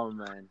 Oh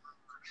man.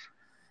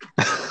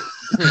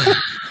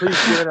 Please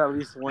give it at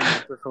least one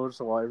episode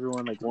so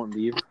everyone like won't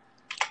leave.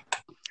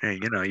 Hey,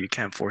 you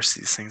can't force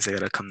these things; they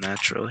gotta come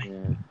naturally.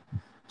 Yeah.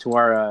 To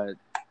our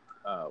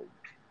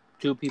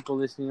 2 people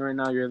listening right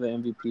now, you're the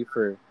MVP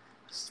for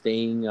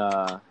staying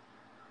for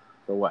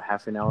what,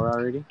 half an hour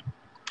already?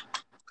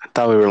 I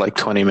thought we were like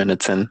 20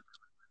 minutes in.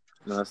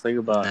 No, it's like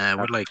about. Nah,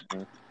 we're like.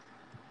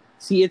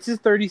 See, it says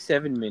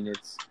 37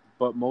 minutes,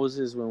 but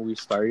Moses, when we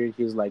started,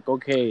 he's like,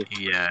 okay,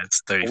 Yeah,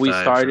 it's 35. we for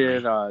me.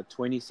 started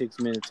 26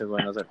 minutes ago,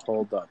 and I was like,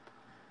 hold up.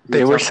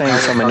 They were saying I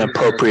was some talking to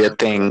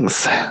inappropriate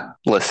myself. things,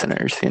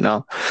 listeners,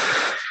 Yeah,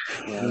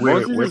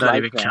 We're Moses is not like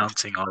even that.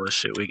 counting all the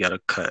shit we gotta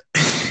cut.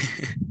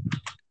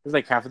 It's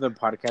like half of the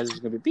podcast is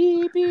just gonna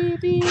be beep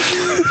beep beep beep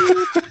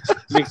beep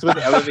mixed with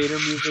elevator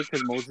music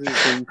because Moses is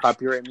singing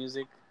copyright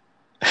music.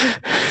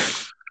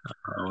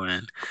 Oh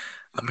man,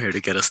 I'm here to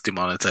get us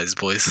demonetized,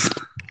 boys.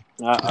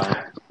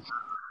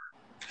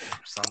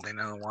 Something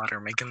in the water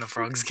making the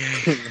frogs gay.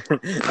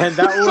 And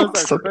that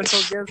was our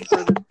special guest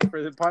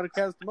for the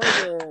podcast,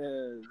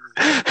 Moses,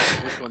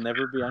 which will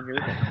never be on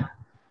here.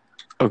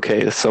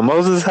 Okay, so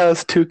Moses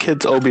has 2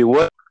 kids. Obi,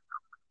 what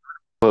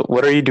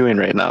are you doing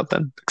right now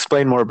then?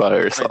 Explain more about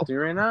yourself.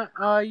 Right now,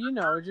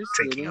 just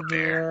Taking sitting a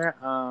bear.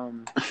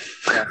 here.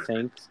 Yeah,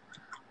 thanks.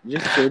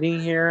 Just sitting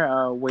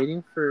here,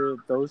 waiting for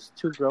those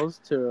 2 girls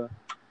to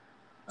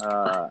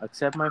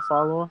accept my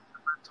follow,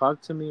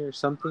 talk to me or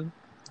something.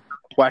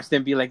 Watch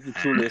them be like the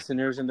 2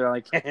 listeners, and they're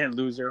like,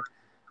 "Loser."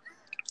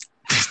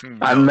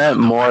 I meant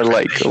more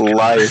like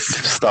life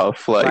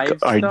stuff. Like,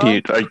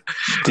 do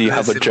you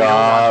have a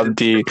job?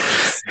 Do you...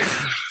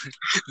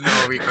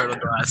 No, Ricardo,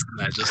 don't ask him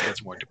that. It just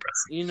gets more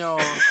depressing.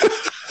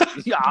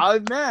 Yeah,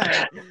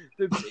 man.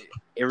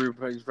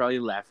 Everybody's probably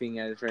laughing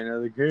at us right now.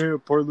 Like, hey,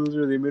 poor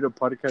loser. They made a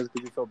podcast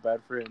because they felt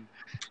bad for him.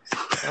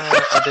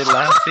 Are they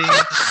laughing?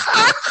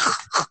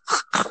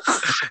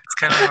 It's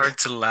kind of hard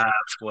to laugh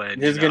when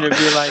There's gonna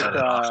be like shut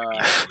it off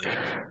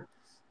immediately.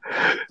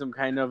 some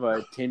kind of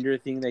a Tinder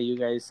thing that you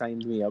guys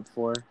signed me up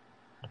for.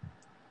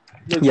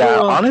 Like, Yeah,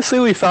 well, honestly,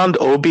 we found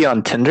Obi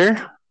on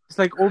Tinder. It's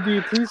like, Obi,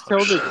 please tell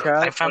the chat.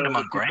 I found him the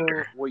on people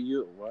Grindr.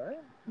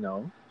 What?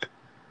 No.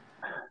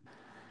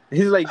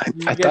 He's like,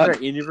 you I guys thought-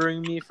 are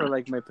interviewing me for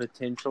like my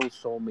potential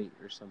soulmate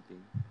or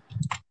something.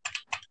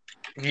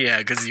 Yeah,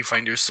 because you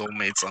find your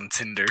soulmates on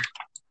Tinder.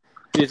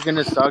 It's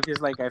gonna suck.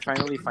 Is like I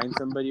finally find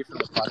somebody from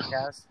the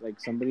podcast, like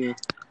somebody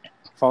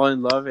fall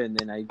in love, and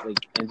then I like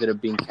ended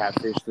up being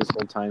catfished this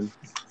whole time.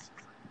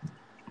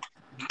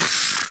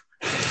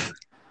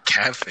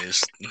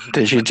 Catfish.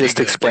 Did you just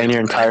explain your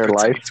entire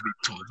life? To be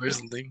 12 or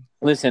something?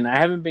 Listen, I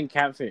haven't been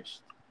catfished.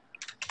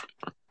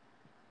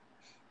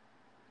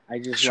 I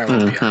just like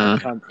Mhm. haven't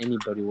found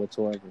anybody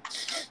whatsoever.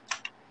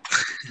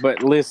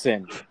 But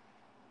listen,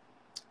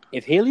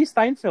 if Haley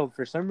Steinfeld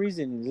for some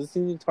reason is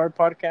listening to our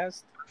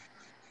podcast,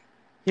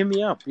 hit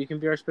me up. You can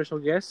be our special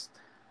guest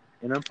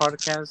in our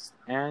podcast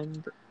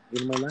and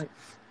in my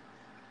life.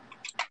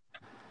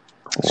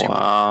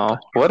 Wow,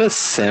 what a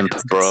simp,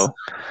 bro.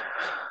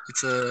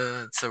 It's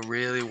a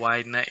really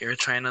wide net you're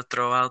trying to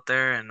throw out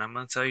there, and I'm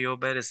gonna tell you,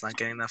 Obed, it's not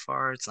getting that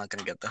far. It's not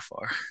gonna get that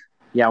far.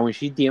 Yeah, when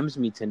she DMs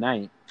me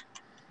tonight,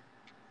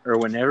 or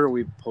whenever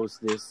we post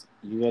this,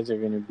 you guys are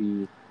gonna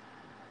be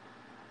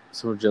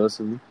so jealous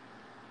of me.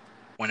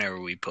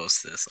 Whenever we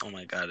post this, oh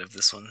my god, if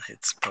this one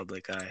hits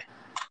public eye,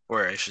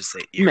 or I should say,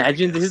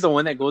 Imagine this is the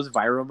one that goes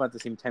viral, but at the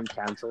same time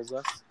cancels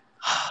us.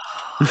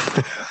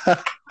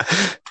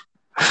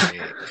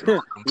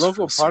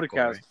 Local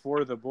podcast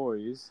for the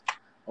boys.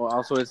 Oh,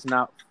 also, it's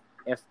not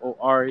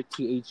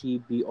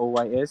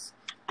FORTHEBOYS.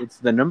 It's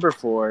the number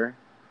 4,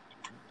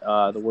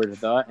 the word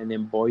the, and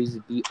then boys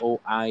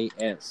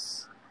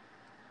BOIS.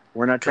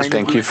 We're not trying.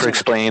 Thank you for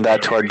explaining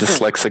that to our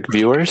dyslexic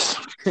viewers.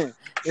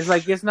 It's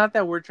like it's not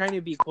that we're trying to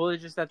be cool.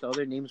 It's just that the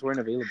other names weren't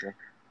available.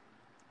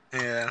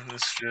 Yeah,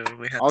 that's true.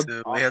 We had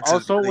to.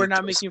 Also, really we're not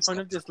throw making some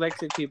fun of stuff.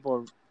 dyslexic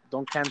people.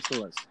 Don't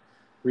cancel us.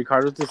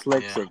 Ricardo's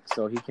dyslexic,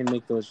 so he can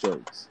make those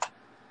jokes.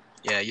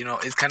 Yeah, you know,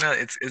 it's kind of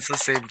it's the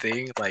same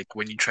thing. Like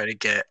when you try to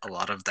get a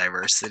lot of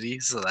diversity,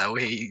 so that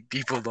way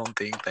people don't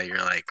think that you're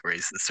like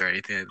racist or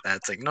anything like that.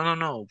 It's like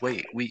no.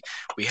 Wait, we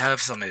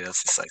have somebody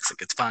that's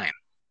dyslexic. It's fine.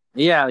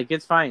 Yeah, like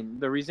it's fine.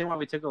 The reason why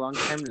we took a long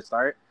time to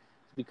start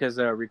is because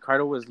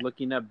Ricardo was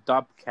looking up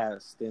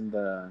Dopcast in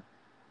the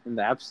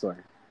App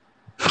Store.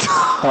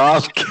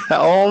 Oh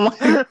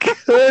my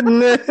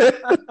goodness!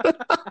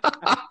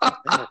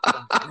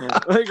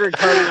 Like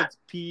Ricardo, it's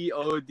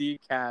POD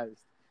cast,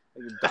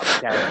 like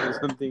Dopcast or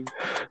something.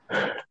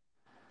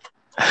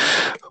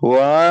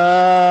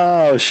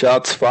 Wow,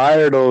 shots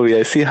fired, Obi.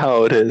 I see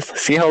how it is.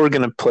 See how we're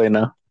gonna play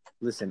now.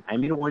 Listen, I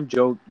made one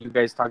joke. You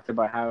guys talked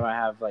about how I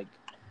have like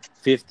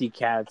 50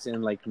 cats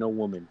and like no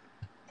woman.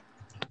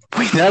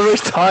 We never,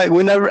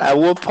 at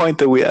what point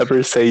did we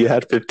ever say you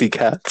had 50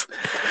 cats?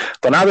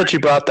 But now that you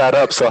brought that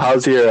up, so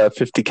how's your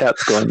 50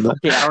 cats going then?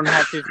 Okay, I don't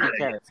have 50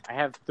 cats. I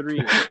have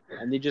 3,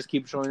 and they just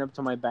keep showing up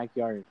to my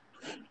backyard.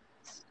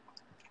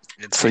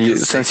 So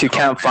since you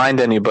can't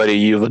find anybody,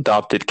 you've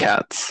adopted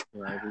cats.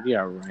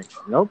 Yeah, right.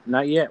 Nope,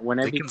 not yet. When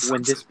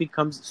this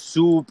becomes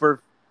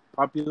super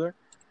popular,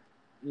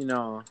 you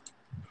know,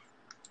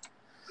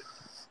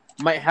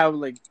 might have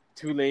like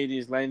 2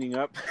 ladies lining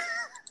up.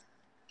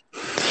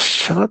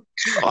 Shut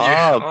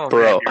up,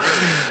 bro.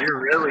 Man, you're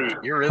really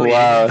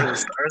wow. into the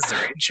stars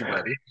there, ain't you,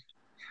 buddy?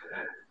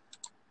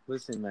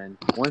 Listen, man,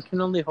 one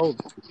can only hope.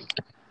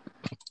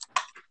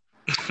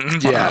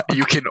 Yeah,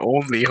 you can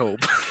only hope.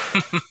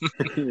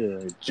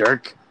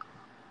 Jerk.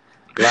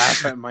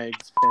 Laugh at my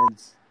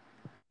expense.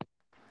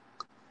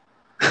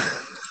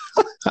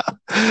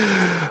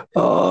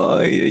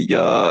 Oh,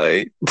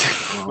 yeah.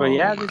 But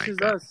yeah, this is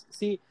us.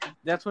 See,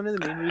 that's one of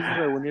the main reasons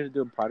why I wanted to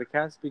do a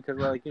podcast, because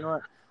we're like, you know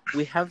what?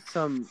 We have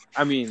some,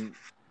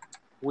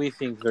 we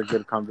think they're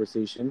good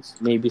conversations.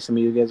 Maybe some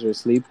of you guys are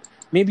asleep.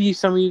 Maybe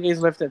some of you guys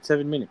left at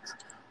 7 minutes.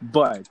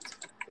 But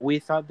we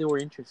thought they were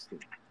interesting.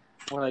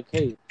 We're like,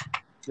 hey,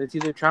 let's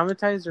either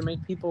traumatize or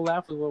make people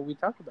laugh with what we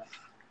talk about.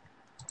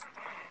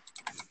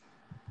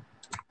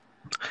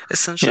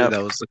 Essentially,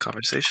 that was the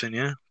conversation,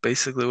 yeah.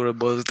 Basically what it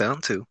boils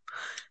down to.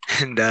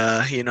 And,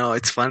 you know,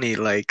 it's funny,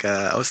 like,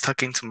 I was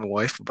talking to my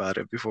wife about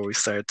it before we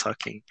started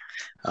talking.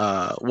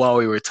 While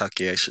we were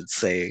talking, I should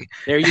say.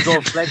 There you go,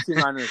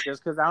 flexing on us,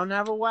 just because I don't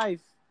have a wife.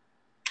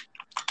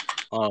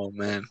 Oh,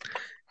 man.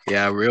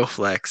 Yeah, real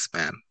flex,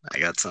 man. I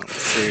got something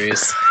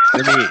serious.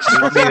 You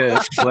want me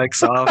to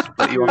flex off?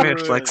 You want me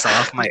to flex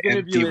off my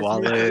empty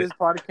wallet? To this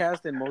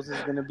podcast, and Moses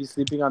is gonna be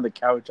sleeping on the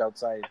couch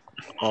outside.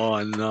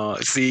 Oh no!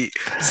 See,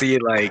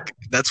 like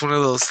that's one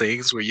of those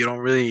things where you don't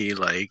really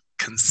like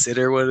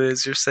consider what it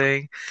is you're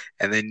saying,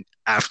 and then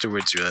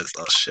afterwards you realize,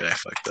 oh shit, I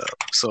fucked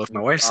up. So if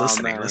my wife's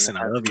listening, listen,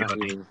 I love you,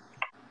 honey.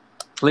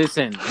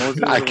 Listen,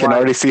 Moses, I can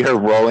already see her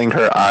rolling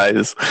her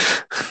eyes.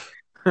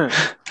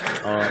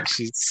 Oh,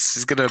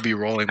 she's gonna be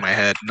rolling my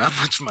head, not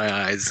much my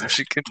eyes. If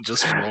she could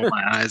just roll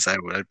my eyes, I'd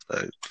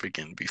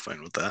freaking be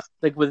fine with that.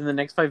 Like within the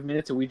next 5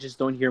 minutes, and we just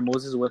don't hear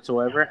Moses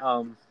whatsoever.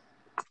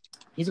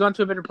 He's gone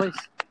to a better place.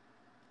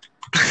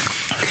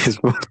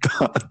 He's moved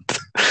on.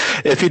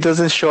 If he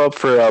doesn't show up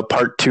for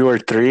part 2 or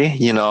 3,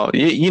 you know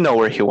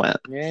where he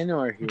went. Yeah, I know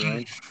where he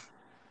went.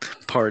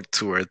 part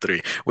 2 or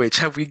 3. Which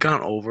have we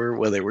gone over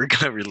whether we're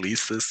gonna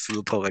release this to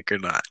the public or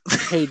not?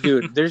 Hey,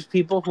 dude, there's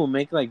people who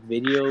make like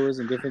videos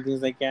and different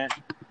things like that.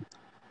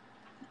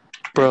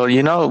 Bro,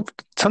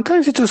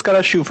 sometimes you just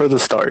gotta shoot for the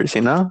stars,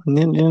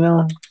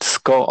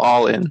 just go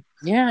all in.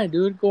 Yeah,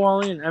 dude, go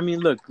all in. I mean,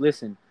 look,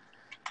 listen.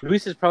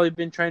 Luis has probably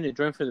been trying to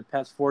join for the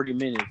past 40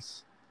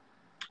 minutes.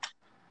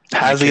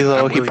 Has he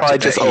though? He probably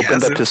just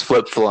opened up his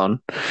flip phone.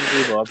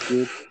 He gave up,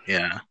 dude.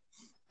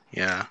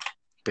 Yeah.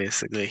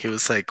 Basically, he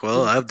was like,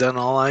 "Well, I've done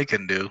all I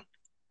can do."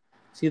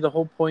 See, the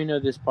whole point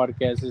of this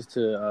podcast is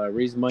to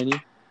raise money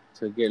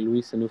to get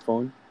Luis a new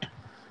phone.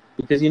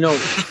 Because,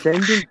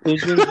 sending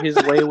pigeons his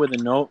way with a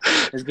note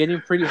is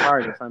getting pretty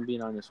hard, if I'm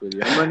being honest with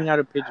you. I'm running out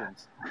of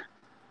pigeons.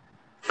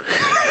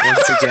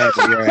 Once again,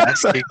 we are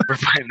asking for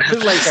financial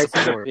It's like I see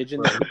the support.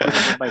 pigeons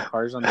hit by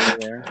cars on the way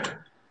there.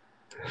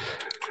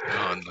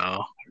 Oh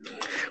no.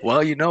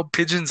 Well,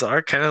 pigeons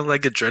are kind of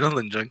like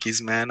adrenaline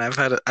junkies, man.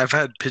 I've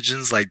had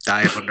pigeons like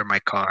dive under my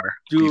car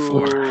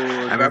before.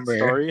 I remember.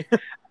 Story.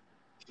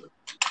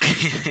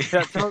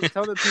 Yeah, tell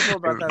the people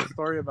about that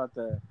story about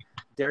the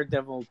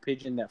daredevil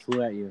pigeon that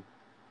flew at you.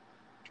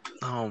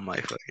 Oh my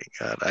fucking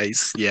god!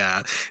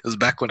 It was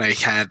back when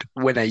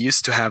I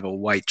used to have a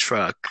white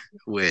truck,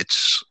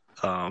 which,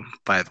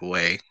 by the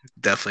way,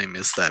 definitely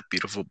miss that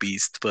beautiful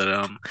beast. But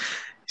I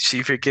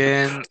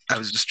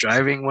was just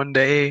driving one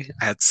day.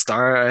 I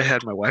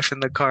had my wife in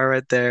the car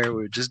right there.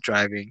 We were just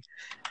driving,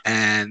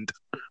 and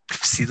I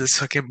see this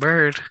fucking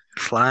bird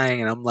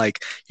flying, and I'm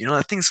like,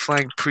 that thing's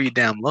flying pretty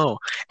damn low,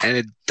 and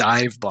it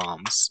dive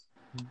bombs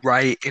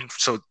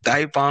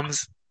dive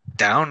bombs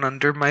down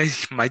under my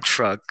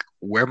truck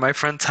where my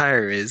front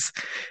tire is,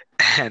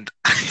 and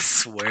I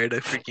swear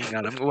to freaking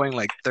God, I'm going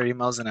like 30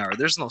 miles an hour.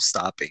 There's no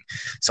stopping.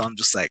 So I'm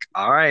just like,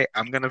 all right,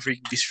 I'm going to be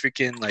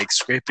freaking like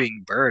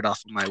scraping bird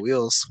off of my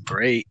wheels.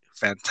 Great.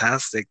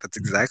 Fantastic. That's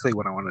exactly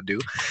what I want to do.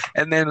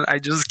 And then I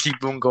just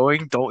keep on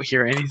going, don't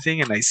hear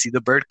anything, and I see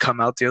the bird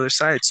come out the other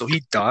side. So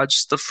he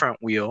dodged the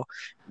front wheel,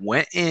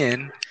 went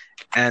in,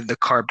 and the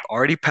car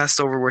already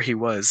passed over where he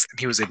was, and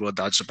he was able to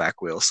dodge the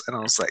back wheels. And I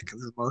was like,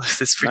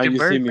 this freaking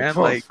bird, man.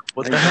 Like,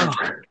 what the hell?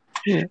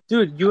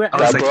 Dude,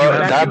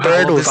 that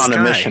bird was on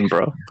a mission,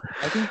 bro.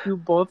 I think you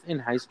both in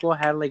high school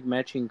had like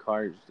matching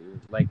cars, dude.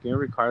 Like you and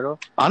Ricardo.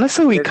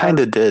 Honestly, we kind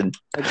of did.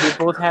 Like we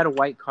both had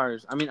white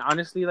cars. I mean,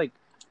 honestly, like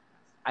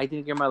I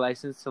didn't get my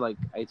license till like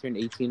I turned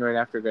 18 right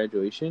after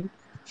graduation.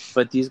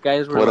 But these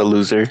guys were what a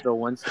loser. The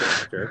ones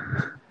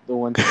to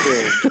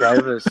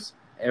drive us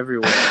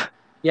everywhere.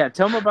 Yeah,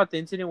 tell them about the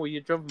incident where you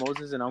drove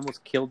Moses and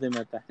almost killed him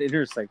at that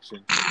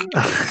intersection.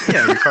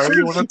 Yeah, Ricardo,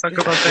 you want to talk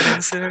about that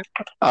incident?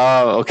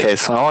 Okay,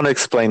 so I want to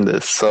explain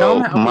this. So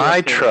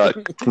my truck,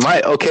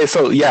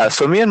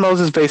 so me and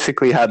Moses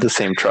basically had the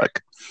same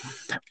truck,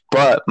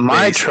 but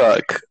my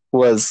truck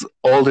was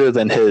older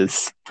than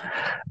his,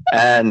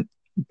 and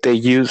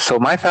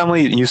my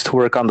family used to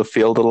work on the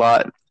field a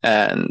lot,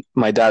 and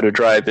my dad would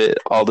drive it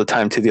all the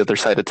time to the other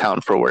side of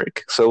town for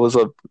work. So it was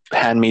a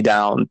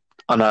hand-me-down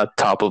on a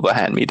top of a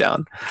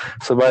hand-me-down.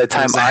 So by the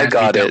time I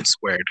got it,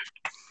 squared.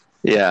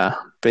 Yeah,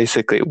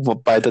 basically.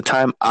 By the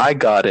time I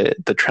got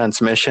it, the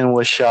transmission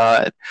was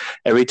shot.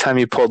 Every time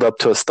you pulled up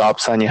to a stop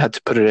sign, you had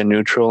to put it in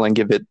neutral and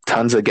give it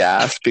tons of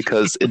gas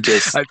because it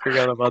just... I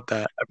forgot about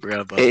that.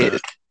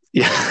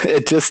 Yeah,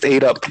 it just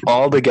ate up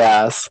all the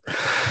gas.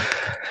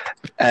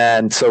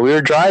 And so we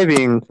were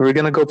driving. We were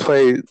going to go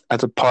play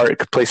at the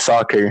park, play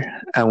soccer,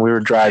 and we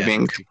were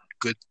driving.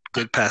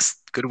 Yeah,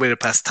 good way to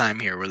pass time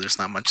here where there's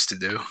not much to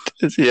do.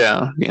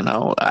 Yeah,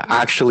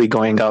 actually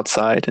going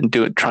outside and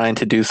trying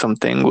to do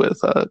something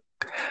with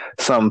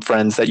some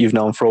friends that you've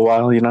known for a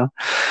while,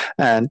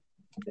 And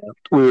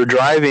we were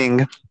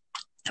driving,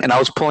 and I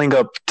was pulling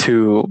up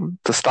to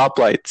the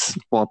stoplights.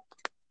 Well,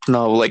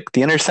 no, like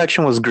the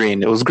intersection was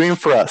green. It was green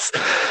for us.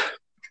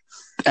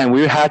 And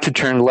we had to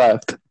turn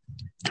left.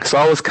 So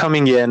I was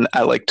coming in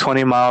at like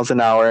 20 miles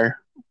an hour,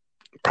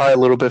 probably a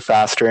little bit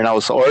faster, and I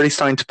was already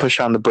starting to push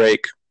on the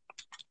brake.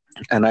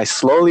 And I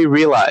slowly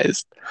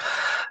realized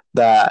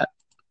that,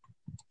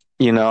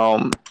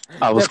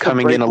 I was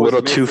coming in a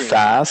little too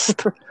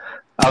fast.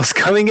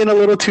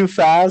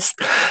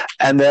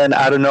 And then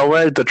out of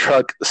nowhere, the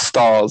truck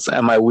stalls,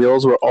 and my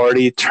wheels were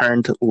already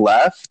turned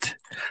left,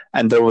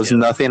 and there was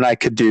nothing I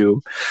could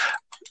do.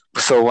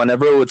 So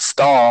whenever it would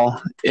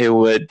stall,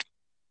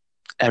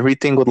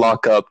 everything would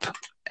lock up,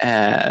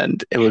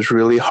 and it was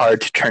really hard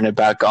to turn it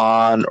back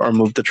on or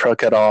move the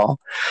truck at all.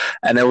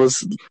 And I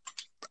was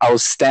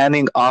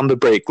standing on the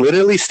brake,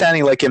 literally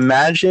standing, like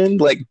imagine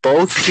like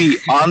both feet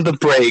on the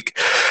brake,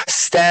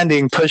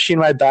 standing, pushing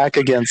my back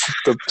against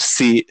the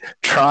seat,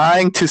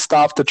 trying to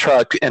stop the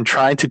truck and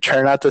trying to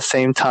turn at the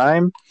same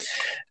time.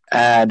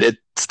 And it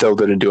still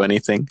didn't do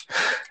anything.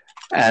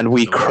 And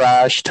we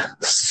crashed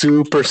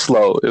super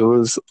slow. It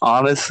was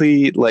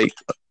honestly like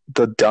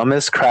the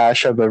dumbest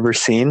crash I've ever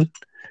seen.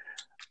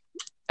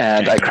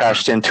 And I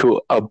crashed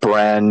into a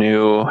brand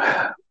new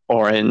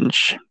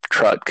orange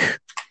truck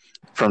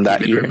from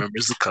that year.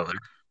 Remembers the color.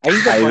 I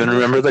think the I even funniest,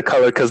 remember the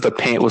color because the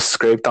paint was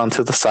scraped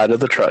onto the side of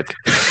the truck.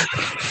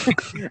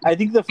 I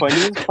think the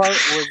funniest part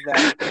was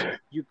that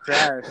you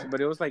crashed, but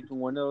it was like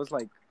one of those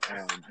like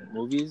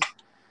movies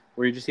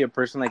where you just see a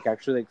person like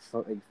actually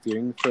like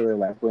fearing for their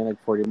life going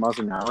like 40 miles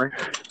an hour,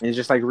 and it's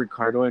just like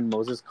Ricardo and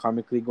Moses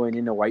comically going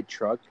in a white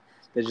truck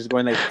that's just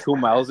going like 2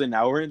 miles an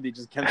hour, and they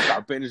just can't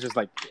stop it, and it's just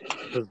like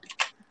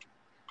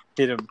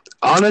hit him.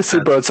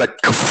 Honestly, bro, it's like,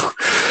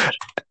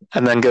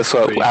 and then guess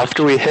what? Pretty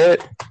After we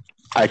hit,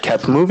 I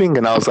kept moving,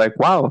 and I was like,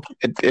 wow,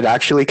 it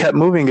actually kept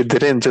moving. It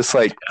didn't just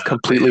like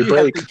completely You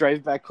have break. to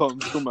drive back home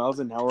 2 miles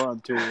an hour on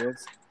 2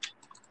 wheels.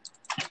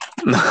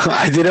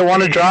 I didn't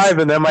want to drive,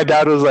 and then my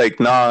dad was like,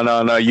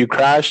 no, you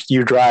crashed,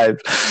 you drive.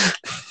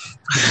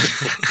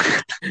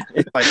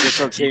 It's like,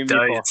 it's okay, He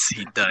Miko. dies.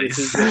 He This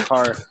is dies. your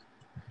car.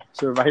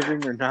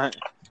 Surviving or not.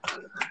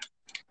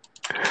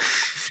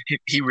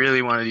 He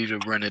really wanted you to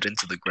run it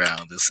into the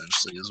ground.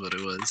 Essentially, is what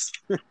it was.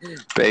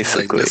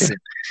 Basically. Like,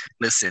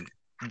 listen.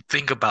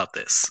 Think about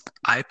this.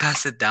 I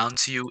pass it down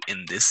to you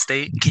in this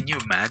state. Can you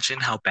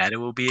imagine how bad it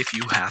will be if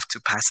you have to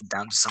pass it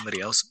down to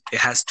somebody else? It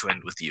has to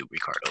end with you,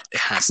 Ricardo. It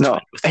has to No,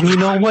 end with and you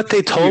know what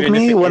they told Even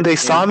if me it when they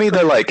hits saw him. me?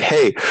 They're like,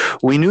 hey,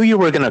 we knew you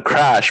were going to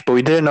crash, but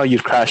we didn't know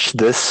you'd crash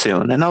this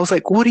soon. And I was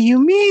like, what do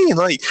you mean?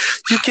 Like,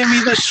 you give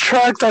me this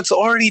truck that's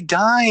already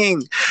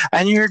dying,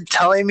 and you're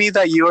telling me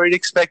that you already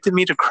expected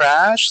me to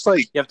crash?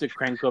 Like, You have to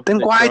crank up then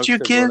the why'd truck you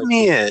to go give like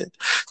me this.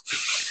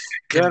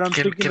 it? Dad, I'm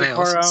taking Can the I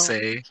car also out.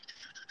 say?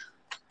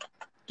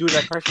 Dude,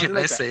 that car Can sounded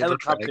I like say a the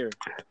helicopter.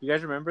 You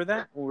guys remember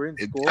that when we were in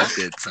It school?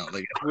 did sound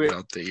like a We're-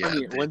 helicopter. Yeah,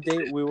 Funny, it did. one day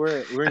we were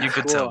in You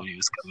could tell school when he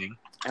was coming.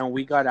 and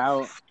we got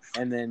out,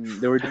 and then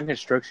they were doing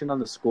construction on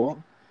the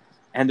school,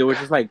 and there was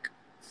just like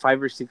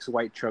 5 or 6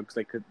 white trucks,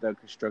 like the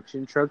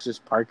construction trucks,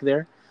 just parked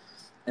there,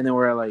 and then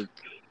we're like,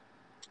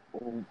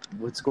 oh,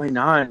 "What's going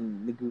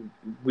on?" Like,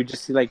 we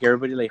just see like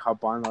everybody like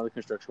hop on, all the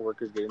construction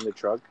workers get in the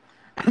truck,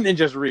 and then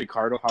just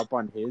Ricardo hop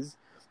on his.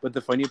 But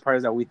the funny part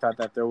is that we thought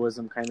that there was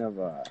some kind of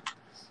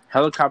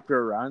helicopter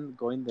around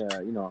going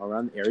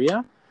around the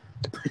area.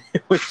 But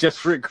it was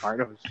just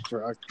Ricardo's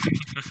truck.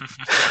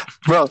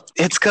 Bro,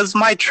 it's because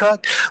my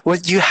truck,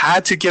 you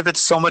had to give it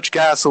so much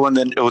gas, so when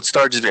then it would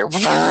start just being.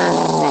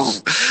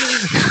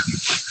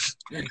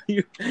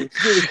 you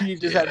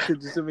just have to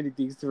do so many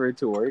things for it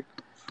to work.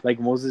 Like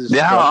Moses'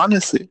 Yeah, truck.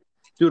 honestly.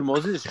 Dude,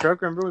 Moses'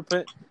 truck, remember we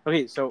put...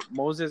 Okay, so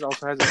Moses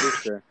also has a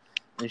sister,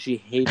 and she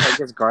hates, I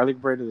guess,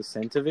 garlic bread or the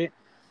scent of it.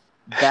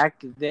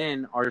 Back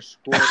then, our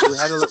school,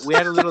 we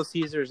had a Little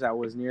Caesars that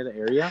was near the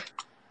area,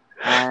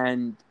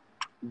 and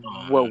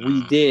what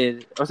we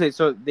did... Okay,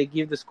 so they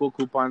give the school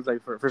coupons,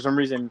 like, for some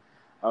reason,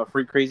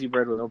 free crazy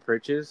bread with no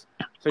purchase.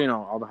 So,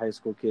 all the high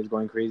school kids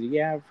going crazy.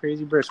 Yeah,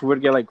 crazy bread. So we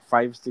would get, like,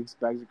 5-6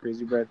 bags of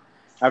crazy bread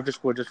after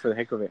school just for the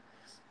heck of it.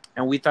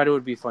 And we thought it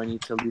would be funny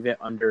to leave it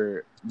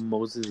under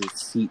Moses'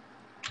 seat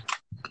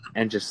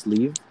and just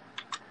leave.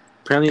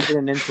 Apparently, it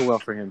didn't end too well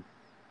for him.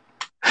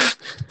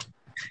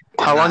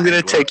 How long did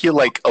it take you?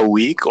 Like a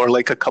week or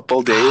like a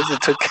couple days?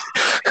 It took.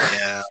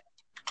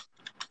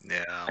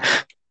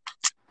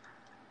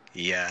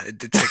 Yeah. It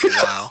did take a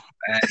while.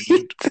 And,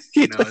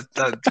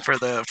 for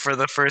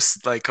the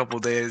first like couple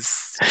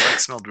days, it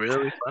smelled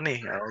really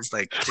funny. I was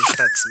like, just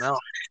that smell.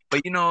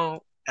 But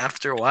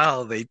after a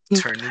while, they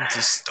turned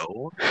into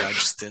stone, and I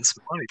just didn't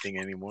smell anything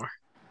anymore.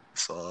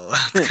 So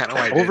that's kind of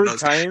why I didn't Over know.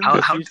 time, How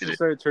the did future it?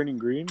 started turning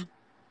green.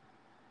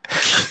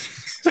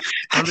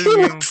 How did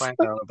we even find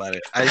out about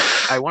it?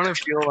 I want to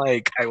feel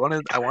like I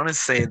want to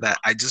say that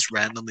I just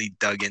randomly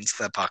dug into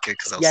that pocket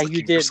because I was looking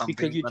You did for something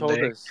because you one told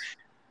day. us.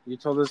 You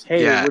told us,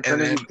 hey, Yeah, we're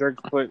trying and to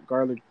jerk put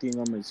garlic thing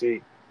on my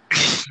seat.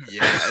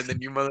 Yeah, and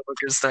then you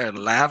motherfuckers started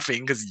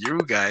laughing because you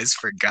guys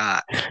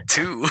forgot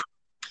too.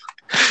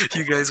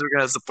 You guys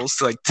were supposed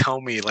to like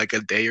tell me like a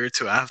day or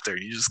two after.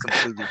 You just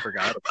completely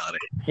forgot about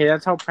it. Hey,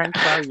 that's how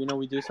pranks are.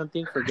 We do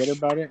something, forget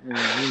about it,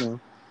 and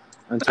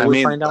until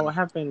we find out what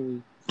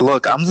happened.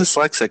 Look, I'm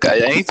dyslexic.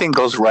 Anything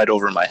goes right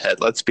over my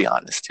head. Let's be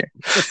honest here.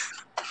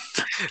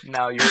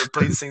 Now you're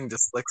replacing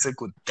dyslexic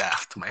with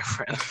daft, my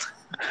friend.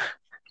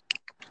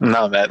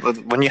 No, man.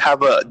 When you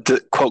have a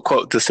quote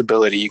quote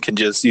disability, you can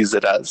just use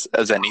it as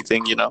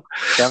anything.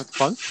 Daft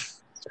Punk.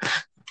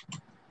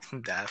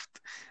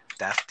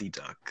 Dafty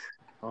Duck.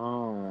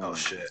 Oh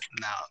shit!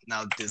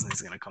 Now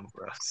Disney's gonna come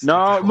for us. No,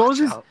 Watch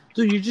Moses, out.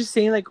 dude, you're just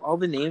saying like all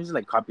the names are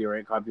like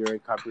copyright.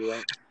 The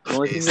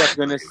only thing that's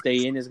gonna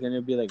stay in is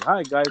gonna be like,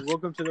 "Hi guys,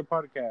 welcome to the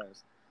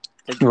podcast."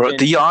 Like,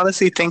 do you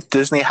honestly think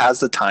Disney has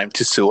the time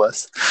to sue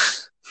us?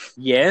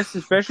 Yes,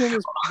 especially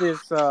in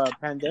this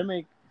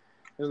pandemic.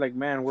 It's like,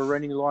 man, we're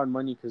running low on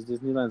money because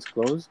Disneyland's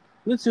closed.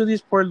 Let's sue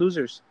these poor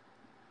losers.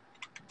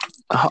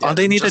 All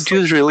they need to do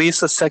is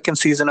release a second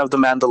season of The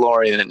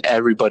Mandalorian, and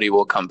everybody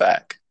will come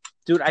back.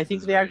 Dude, I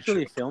think they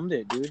actually filmed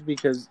it, dude,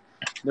 because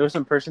there was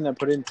some person that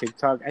put it in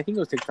TikTok. I think it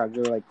was TikTok. They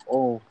were like,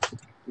 oh,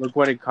 look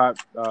what it caught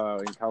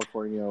in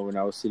California when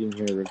I was sitting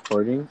here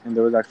recording. And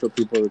there was actual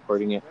people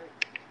recording it.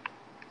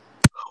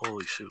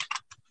 Holy shoot.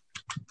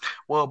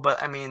 Well,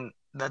 but I mean,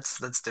 that's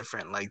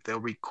different. Like, they'll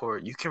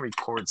record. You can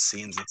record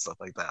scenes and stuff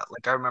like that.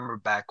 Like, I remember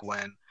back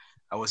when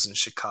I was in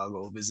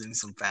Chicago visiting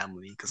some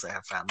family because I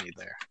have family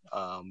there.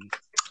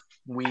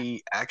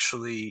 We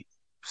actually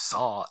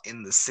saw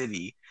in the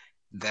city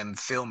them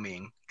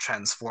filming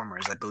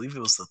Transformers. I believe it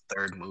was the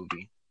third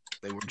movie.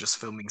 They were just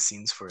filming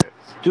scenes for it.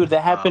 Dude,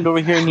 that happened over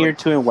here near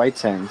too in White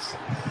Sands.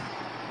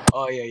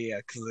 Oh yeah,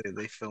 because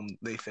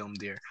they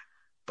filmed here.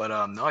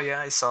 But no, yeah,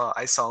 I saw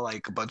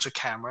like a bunch of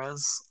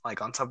cameras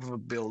like on top of a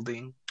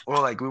building, or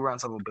like we were on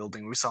top of a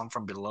building. We saw them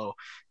from below.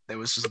 There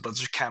was just a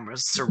bunch of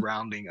cameras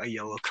surrounding a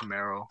yellow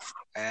Camaro,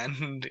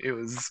 and it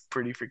was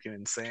pretty freaking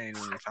insane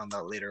when we found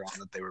out later on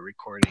that they were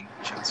recording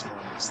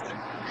Transformers there.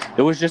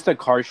 It was just a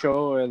car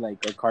show, or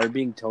like a car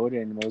being towed,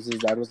 and Moses'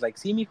 dad was like,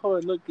 "See,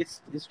 mijo, look,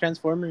 it's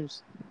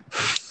Transformers."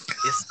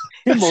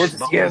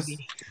 Moses, yes.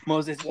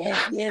 Moses,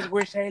 yes,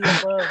 we're Shia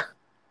LaBeouf.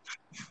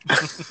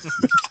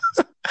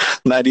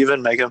 Not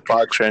even Megan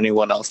Fox or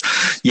anyone else.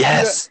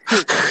 Yes.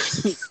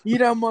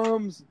 Mira,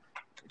 moms.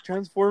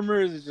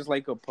 Transformers is just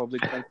like a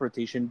public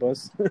transportation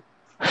bus.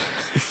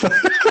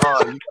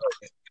 Oh,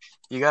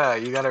 you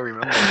gotta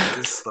remember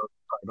this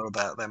though,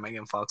 that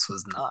Megan Fox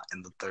was not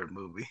in the third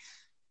movie.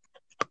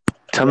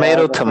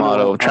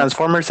 Tomato.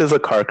 Transformers is a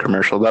car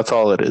commercial. That's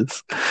all it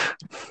is.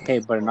 Hey,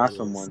 but an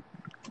awesome one.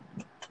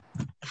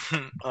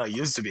 It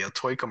used to be a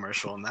toy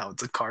commercial, and now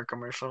it's a car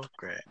commercial.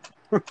 Great.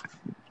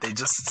 They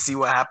just see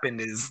what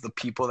happened is the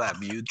people that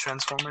viewed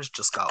Transformers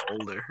just got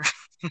older.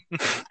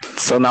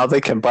 So now they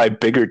can buy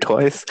bigger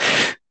toys.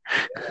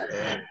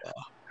 Yeah.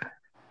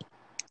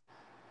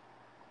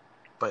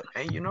 But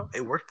hey,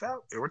 it worked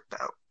out.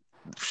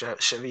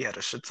 Chevy had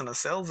a shit ton of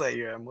sales that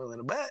year. I'm willing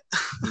to bet.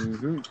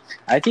 Mm-hmm.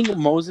 I think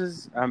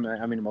Moses. I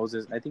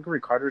think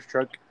Ricardo's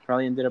truck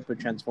probably ended up a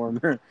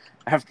Transformer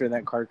after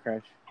that car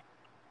crash.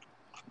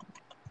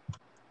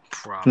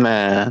 Probably.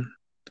 Man,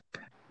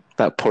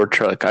 that poor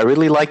truck. I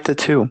really liked it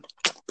too.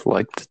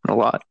 Liked it a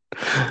lot.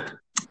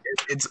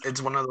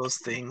 It's one of those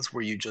things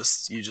where you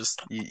just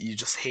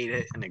hate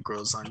it and it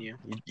grows on you.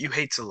 You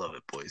hate to love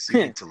it, boys. You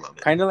hate to love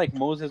it. Kind of like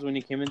Moses when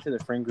he came into the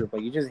friend group.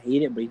 Like you just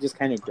hate it, but he just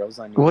kind of grows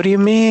on you. What do you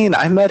mean?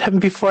 I met him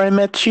before I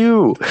met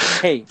you.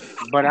 Hey,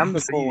 but I'm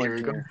the cool one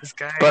here.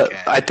 But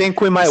I think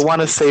we might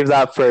want to save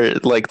that for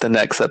like the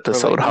next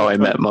episode. How I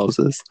met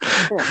Moses.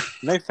 Yeah,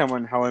 next time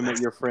on How I Met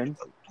Your Friend.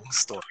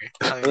 Story.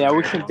 Yeah,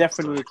 we should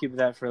definitely keep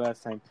that for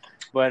last time.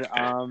 But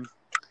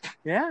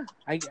yeah,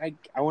 I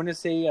want to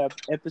say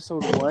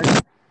episode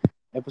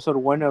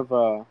one of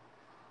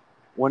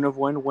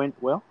one went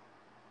well.